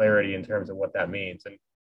need clarity in terms of what that means. And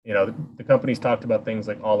the company's talked about things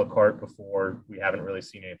like a la carte before. We haven't really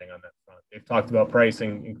seen anything on that front. They've talked about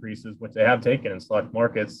pricing increases, which they have taken in select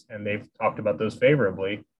markets, and they've talked about those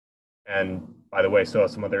favorably. And by the way, so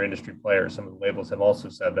have some other industry players. Some of the labels have also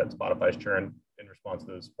said that Spotify's churn in response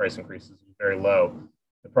to those price increases is very low.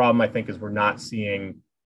 The problem, I think, is we're not seeing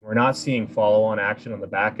follow-on action on the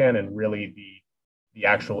back end, and really the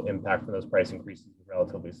actual impact from those price increases is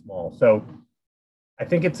relatively small. So I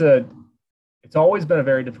think it's always been a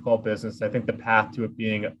very difficult business. I think the path to it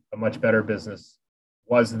being a much better business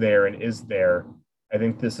was there and is there. I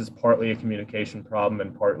think this is partly a communication problem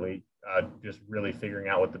and partly just really figuring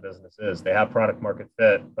out what the business is. They have product market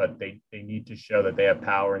fit, but they need to show that they have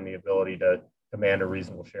power and the ability to command a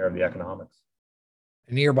reasonable share of the economics.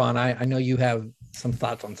 And Anirban, I know you have some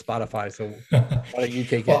thoughts on Spotify, so why don't you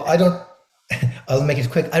take it? I'll make it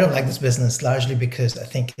quick. I don't like this business largely because I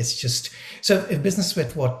think it's just, so a business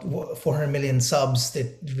with 400 million subs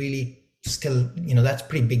that really still, that's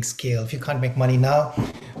pretty big scale. If you can't make money now,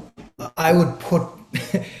 I would put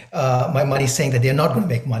my money saying that they're not going to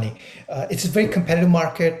make money. It's a very competitive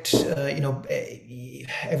market.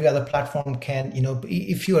 Every other platform can,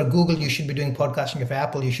 if you are Google, you should be doing podcasting. If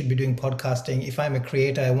Apple, you should be doing podcasting. If I'm a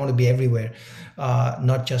creator, I want to be everywhere,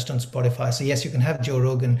 not just on Spotify. So yes, you can have Joe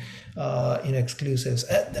Rogan, exclusives.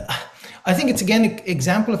 I think it's, again, an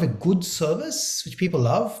example of a good service, which people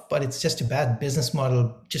love, but it's just a bad business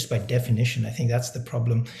model just by definition. I think that's the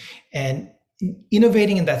problem. And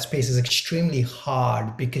innovating in that space is extremely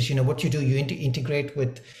hard because, what you do, you integrate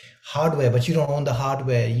with hardware, but you don't own the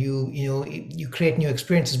hardware. You create new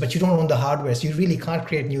experiences, but you don't own the hardware. So you really can't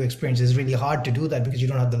create new experiences. It's really hard to do that because you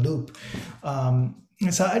don't have the loop.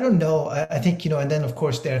 So I don't know. I think, and then of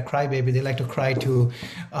course they're a crybaby. They like to cry to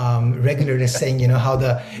regulators saying, how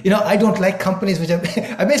I don't like companies which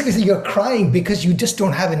I basically say you're crying because you just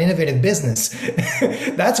don't have an innovative business.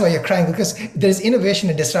 That's why you're crying, because there's innovation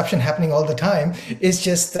and disruption happening all the time. It's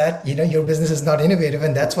just that, your business is not innovative,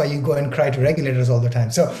 and that's why you go and cry to regulators all the time.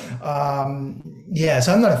 So, so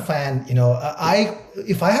I'm not a fan.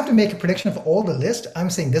 If I have to make a prediction of all the list, I'm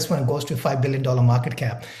saying this one goes to $5 billion market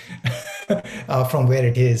cap. From where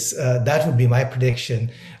it is. That would be my prediction.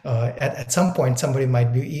 At some point, somebody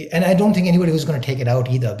might be, and I don't think anybody was going to take it out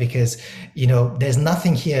either, because, there's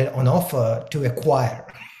nothing here on offer to acquire.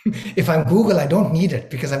 If I'm Google, I don't need it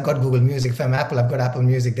because I've got Google Music. If I'm Apple, I've got Apple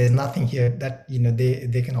Music. There's nothing here that,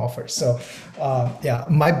 they can offer. So,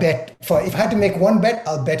 my bet if I had to make one bet,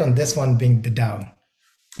 I'll bet on this one being the down.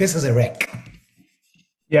 This is a wreck.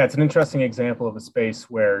 Yeah, it's an interesting example of a space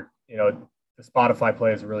where, the Spotify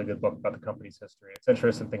play is a really good book about the company's history. It's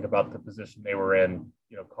interesting to think about the position they were in,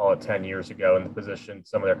 call it 10 years ago, and the position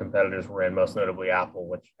some of their competitors were in, most notably Apple,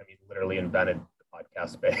 which literally invented the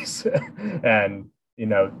podcast space. And,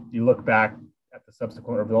 you look back at the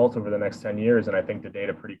subsequent results over the next 10 years, and I think the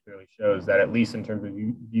data pretty clearly shows that, at least in terms of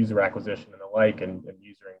user acquisition and the like, and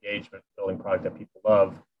user engagement, building product that people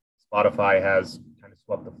love, Spotify has kind of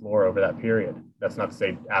swept the floor over that period. That's not to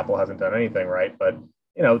say Apple hasn't done anything right, but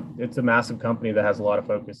it's a massive company that has a lot of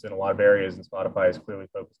focus in a lot of areas, and Spotify is clearly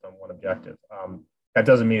focused on one objective. That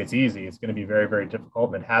doesn't mean it's easy. It's going to be very, very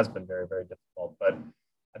difficult, and it has been very, very difficult. But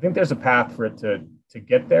I think there's a path for it to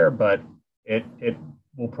get there, but it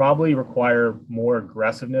will probably require more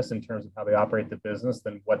aggressiveness in terms of how they operate the business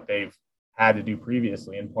than what they've had to do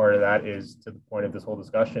previously. And part of that is, to the point of this whole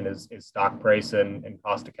discussion, is stock price and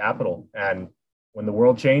cost of capital. And when the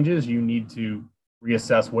world changes, you need to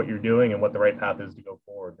reassess what you're doing and what the right path is to go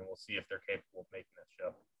forward. And we'll see if they're capable of making that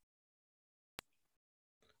show.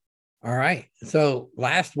 All right. So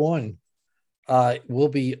last one will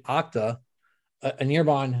be Okta.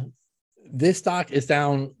 Anirban, this stock is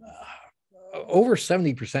down over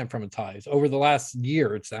 70% from its highs. Over the last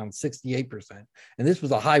year, it's down 68%. And this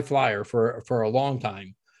was a high flyer for a long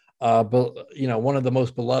time. But, one of the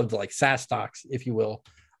most beloved, like SaaS stocks, if you will.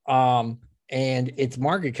 And its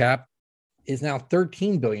market cap is now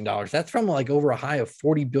 $13 billion. That's from like over a high of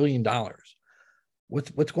 $40 billion.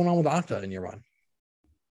 What's going on with Okta in your run?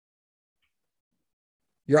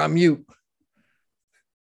 You're on mute.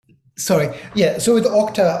 Sorry. Yeah. So with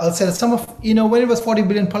Okta, I'll say that some of, when it was 40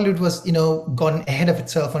 billion, probably it was, gone ahead of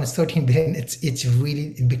itself. When it's 13 billion, it's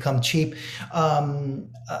really become cheap.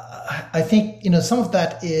 I think, some of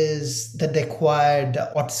that is that they acquired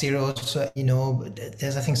Auth0. So,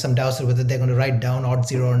 there's, I think, some doubts whether they're going to write down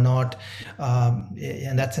Auth0 or not.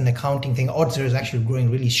 And that's an accounting thing. Auth0 is actually growing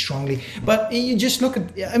really strongly. But you just look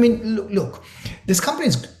at, look, this company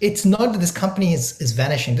it's not that this company is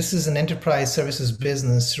vanishing. This is an enterprise services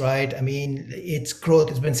business, right? Its growth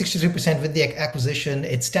has been 63% with the acquisition.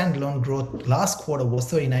 Its standalone growth last quarter was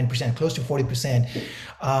 39%, close to 40%.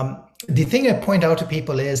 The thing I point out to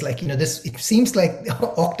people is it seems like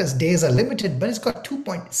Okta's days are limited, but it's got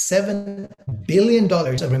 $2.7 billion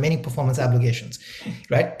of remaining performance obligations,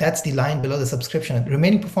 right? That's the line below the subscription.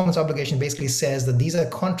 Remaining performance obligation basically says that these are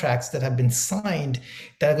contracts that have been signed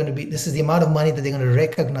that are going to be, this is the amount of money that they're going to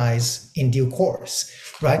recognize in due course,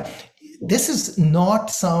 right? This is not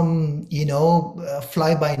some,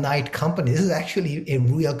 fly-by-night company. This is actually a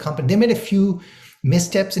real company. They made a few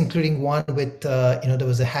missteps, including one with, there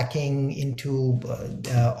was a hacking into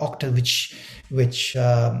Okta, which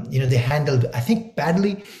they handled, I think,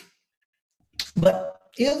 badly. But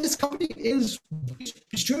this company is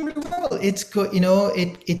doing really well. It's good,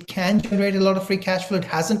 it can generate a lot of free cash flow.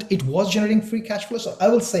 It was generating free cash flow. So I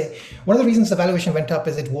will say one of the reasons the valuation went up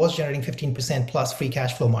is it was generating 15% plus free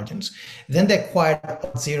cash flow margins. Then they acquired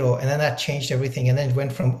Auth0, and then that changed everything. And then it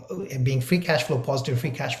went from being free cash flow positive,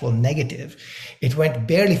 free cash flow negative. It went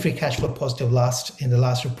barely free cash flow positive in the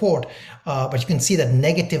last report. But you can see that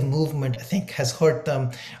negative movement, I think, has hurt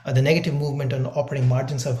them. The negative movement on operating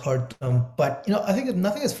margins have hurt them. But, I think that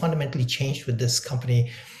nothing has fundamentally changed with this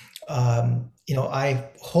company. I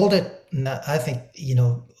hold it, I think,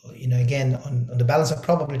 again, on the balance of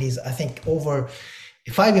probabilities, I think over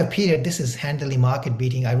a 5-year period, this is handily market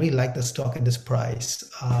beating. I really like the stock at this price.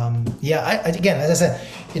 Again, as I said,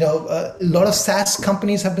 a lot of SaaS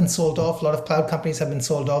companies have been sold off. A lot of cloud companies have been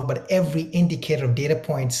sold off, but every indicator of data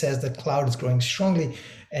point says that cloud is growing strongly.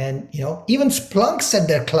 And, even Splunk said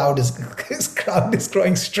their cloud is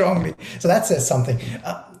growing strongly. So that says something.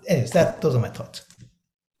 Anyways, those are my thoughts.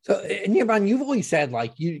 So, Anirban, you've always said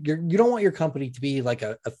you don't want your company to be like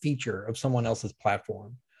a feature of someone else's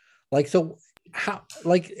platform. So how,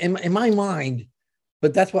 like in my mind,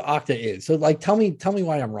 but that's what Okta is. So like, tell me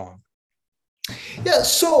why I'm wrong. Yeah,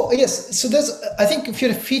 so yes, so there's, I think if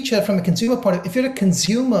you're a feature from a consumer point of, if you're a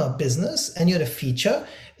consumer business and you're a feature,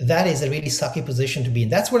 that is a really sucky position to be in.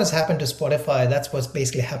 That's what has happened to Spotify. That's what's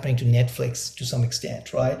basically happening to Netflix to some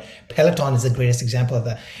extent, right? Peloton is the greatest example of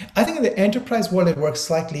that. I think in the enterprise world, it works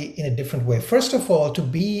slightly in a different way. First of all, to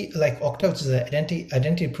be like Okta, which is an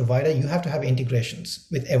identity provider, you have to have integrations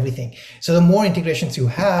with everything. So the more integrations you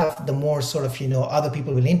have, the more sort of, other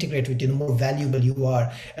people will integrate with you, the more valuable you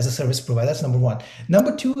are as a service provider. That's number one.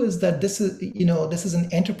 Number two is that this is an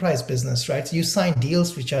enterprise business, right? So you sign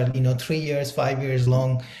deals which are 3 years, 5 years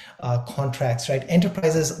long contracts, right?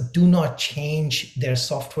 Enterprises do not change their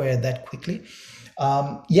software that quickly.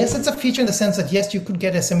 Yes, it's a feature in the sense that yes, you could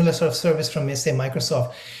get a similar sort of service from, say,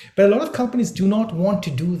 Microsoft, but a lot of companies do not want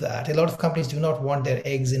to do that. A lot of companies do not want their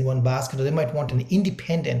eggs in one basket, or they might want an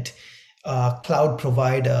independent cloud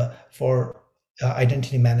provider for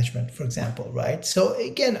identity management, for example, right? So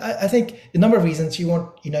again, I think a number of reasons you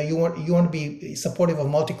want to be supportive of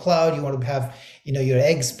multi-cloud. You want to have your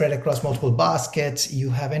eggs spread across multiple baskets. You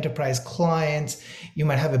have enterprise clients. You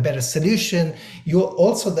might have a better solution. You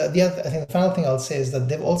also I think the final thing I'll say is that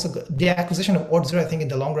they've also got the acquisition of Auth0. I think in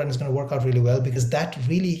the long run is going to work out really well, because that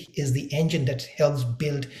really is the engine that helps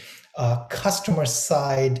build customer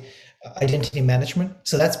side identity management.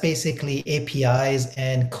 So that's basically APIs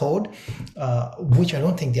and code, which I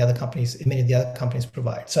don't think many of the other companies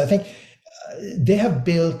provide. So I think they have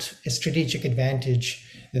built a strategic advantage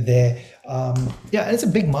there. And it's a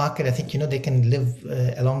big market. I think, they can live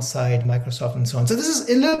alongside Microsoft and so on. So this is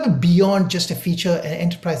a little bit beyond just a feature, and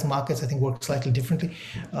enterprise markets, I think, work slightly differently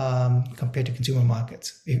compared to consumer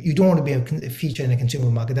markets. If you don't want to be a feature in a consumer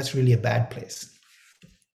market, that's really a bad place.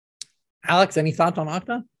 Alex, any thoughts on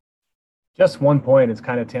Okta? Just one point, it's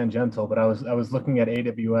kind of tangential, but I was looking at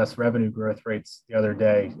AWS revenue growth rates the other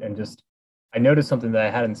day, and I noticed something that I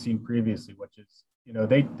hadn't seen previously, which is,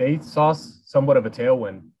 they saw somewhat of a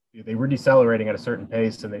tailwind. They were decelerating at a certain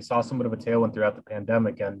pace, and they saw somewhat of a tailwind throughout the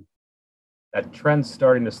pandemic, and that trend's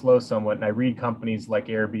starting to slow somewhat. And I read companies like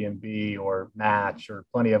Airbnb or Match or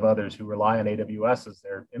plenty of others who rely on AWS as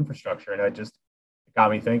their infrastructure, and it got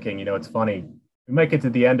me thinking, it's funny. We might get to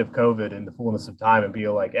the end of COVID in the fullness of time and be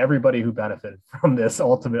like, everybody who benefited from this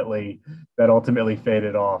ultimately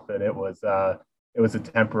faded off, and it was a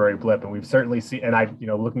temporary blip. And we've certainly seen, and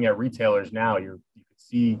looking at retailers now, you can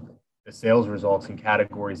see the sales results in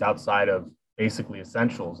categories outside of basically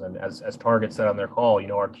essentials. And as Target said on their call,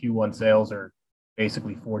 our Q1 sales are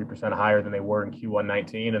basically 40% higher than they were in Q1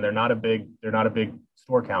 19, and they're not a big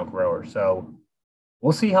store count grower. So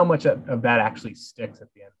we'll see how much of that actually sticks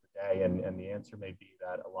at the end of the day. And the answer may be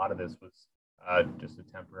that a lot of this was just a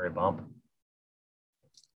temporary bump.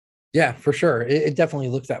 Yeah, for sure. It definitely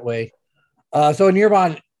looks that way. So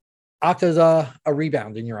Anirban, Okta's a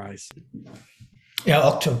rebound in your eyes. Yeah,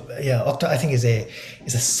 Okta I think is a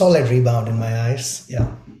solid rebound in my eyes.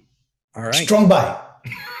 Yeah. All right. Strong buy.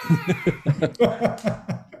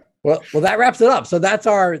 Well, that wraps it up. So that's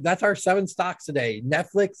our 7 stocks today: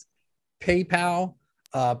 Netflix, PayPal,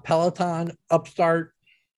 Peloton, Upstart,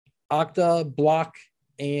 Okta, Block,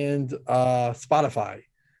 and Spotify. I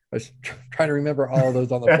was trying to remember all of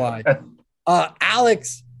those on the fly.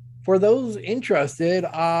 Alex, for those interested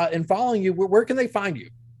in following you, where can they find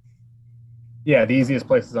you? Yeah, the easiest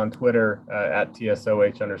place is on Twitter at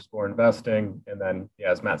TSOH_investing. And then,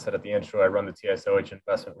 as Matt said at the intro, I run the TSOH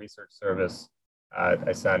investment research service.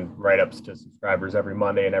 I send write-ups to subscribers every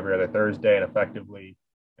Monday and every other Thursday. And effectively,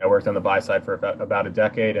 I worked on the buy side for about a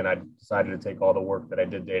decade, and I decided to take all the work that I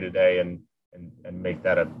did day to day and make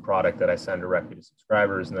that a product that I send directly to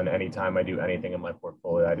subscribers. And then anytime I do anything in my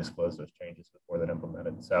portfolio, I disclose those changes before they're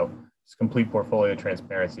implemented. So it's complete portfolio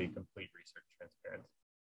transparency, complete research transparency.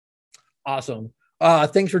 Awesome.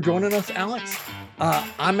 Thanks for joining us, Alex.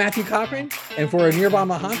 I'm Matthew Cochrane, and for Anirban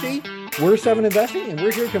Mahanti, we're 7 Investing, and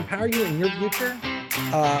we're here to empower you in your future.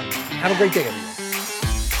 Have a great day, everyone.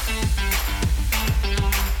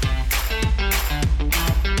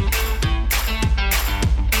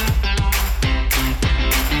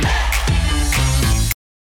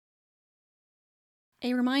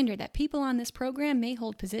 A reminder that people on this program may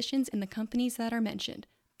hold positions in the companies that are mentioned.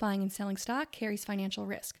 Buying and selling stock carries financial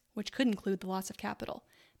risk, which could include the loss of capital.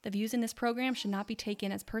 The views in this program should not be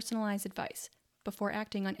taken as personalized advice. Before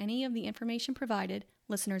acting on any of the information provided,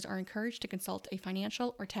 listeners are encouraged to consult a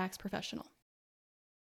financial or tax professional.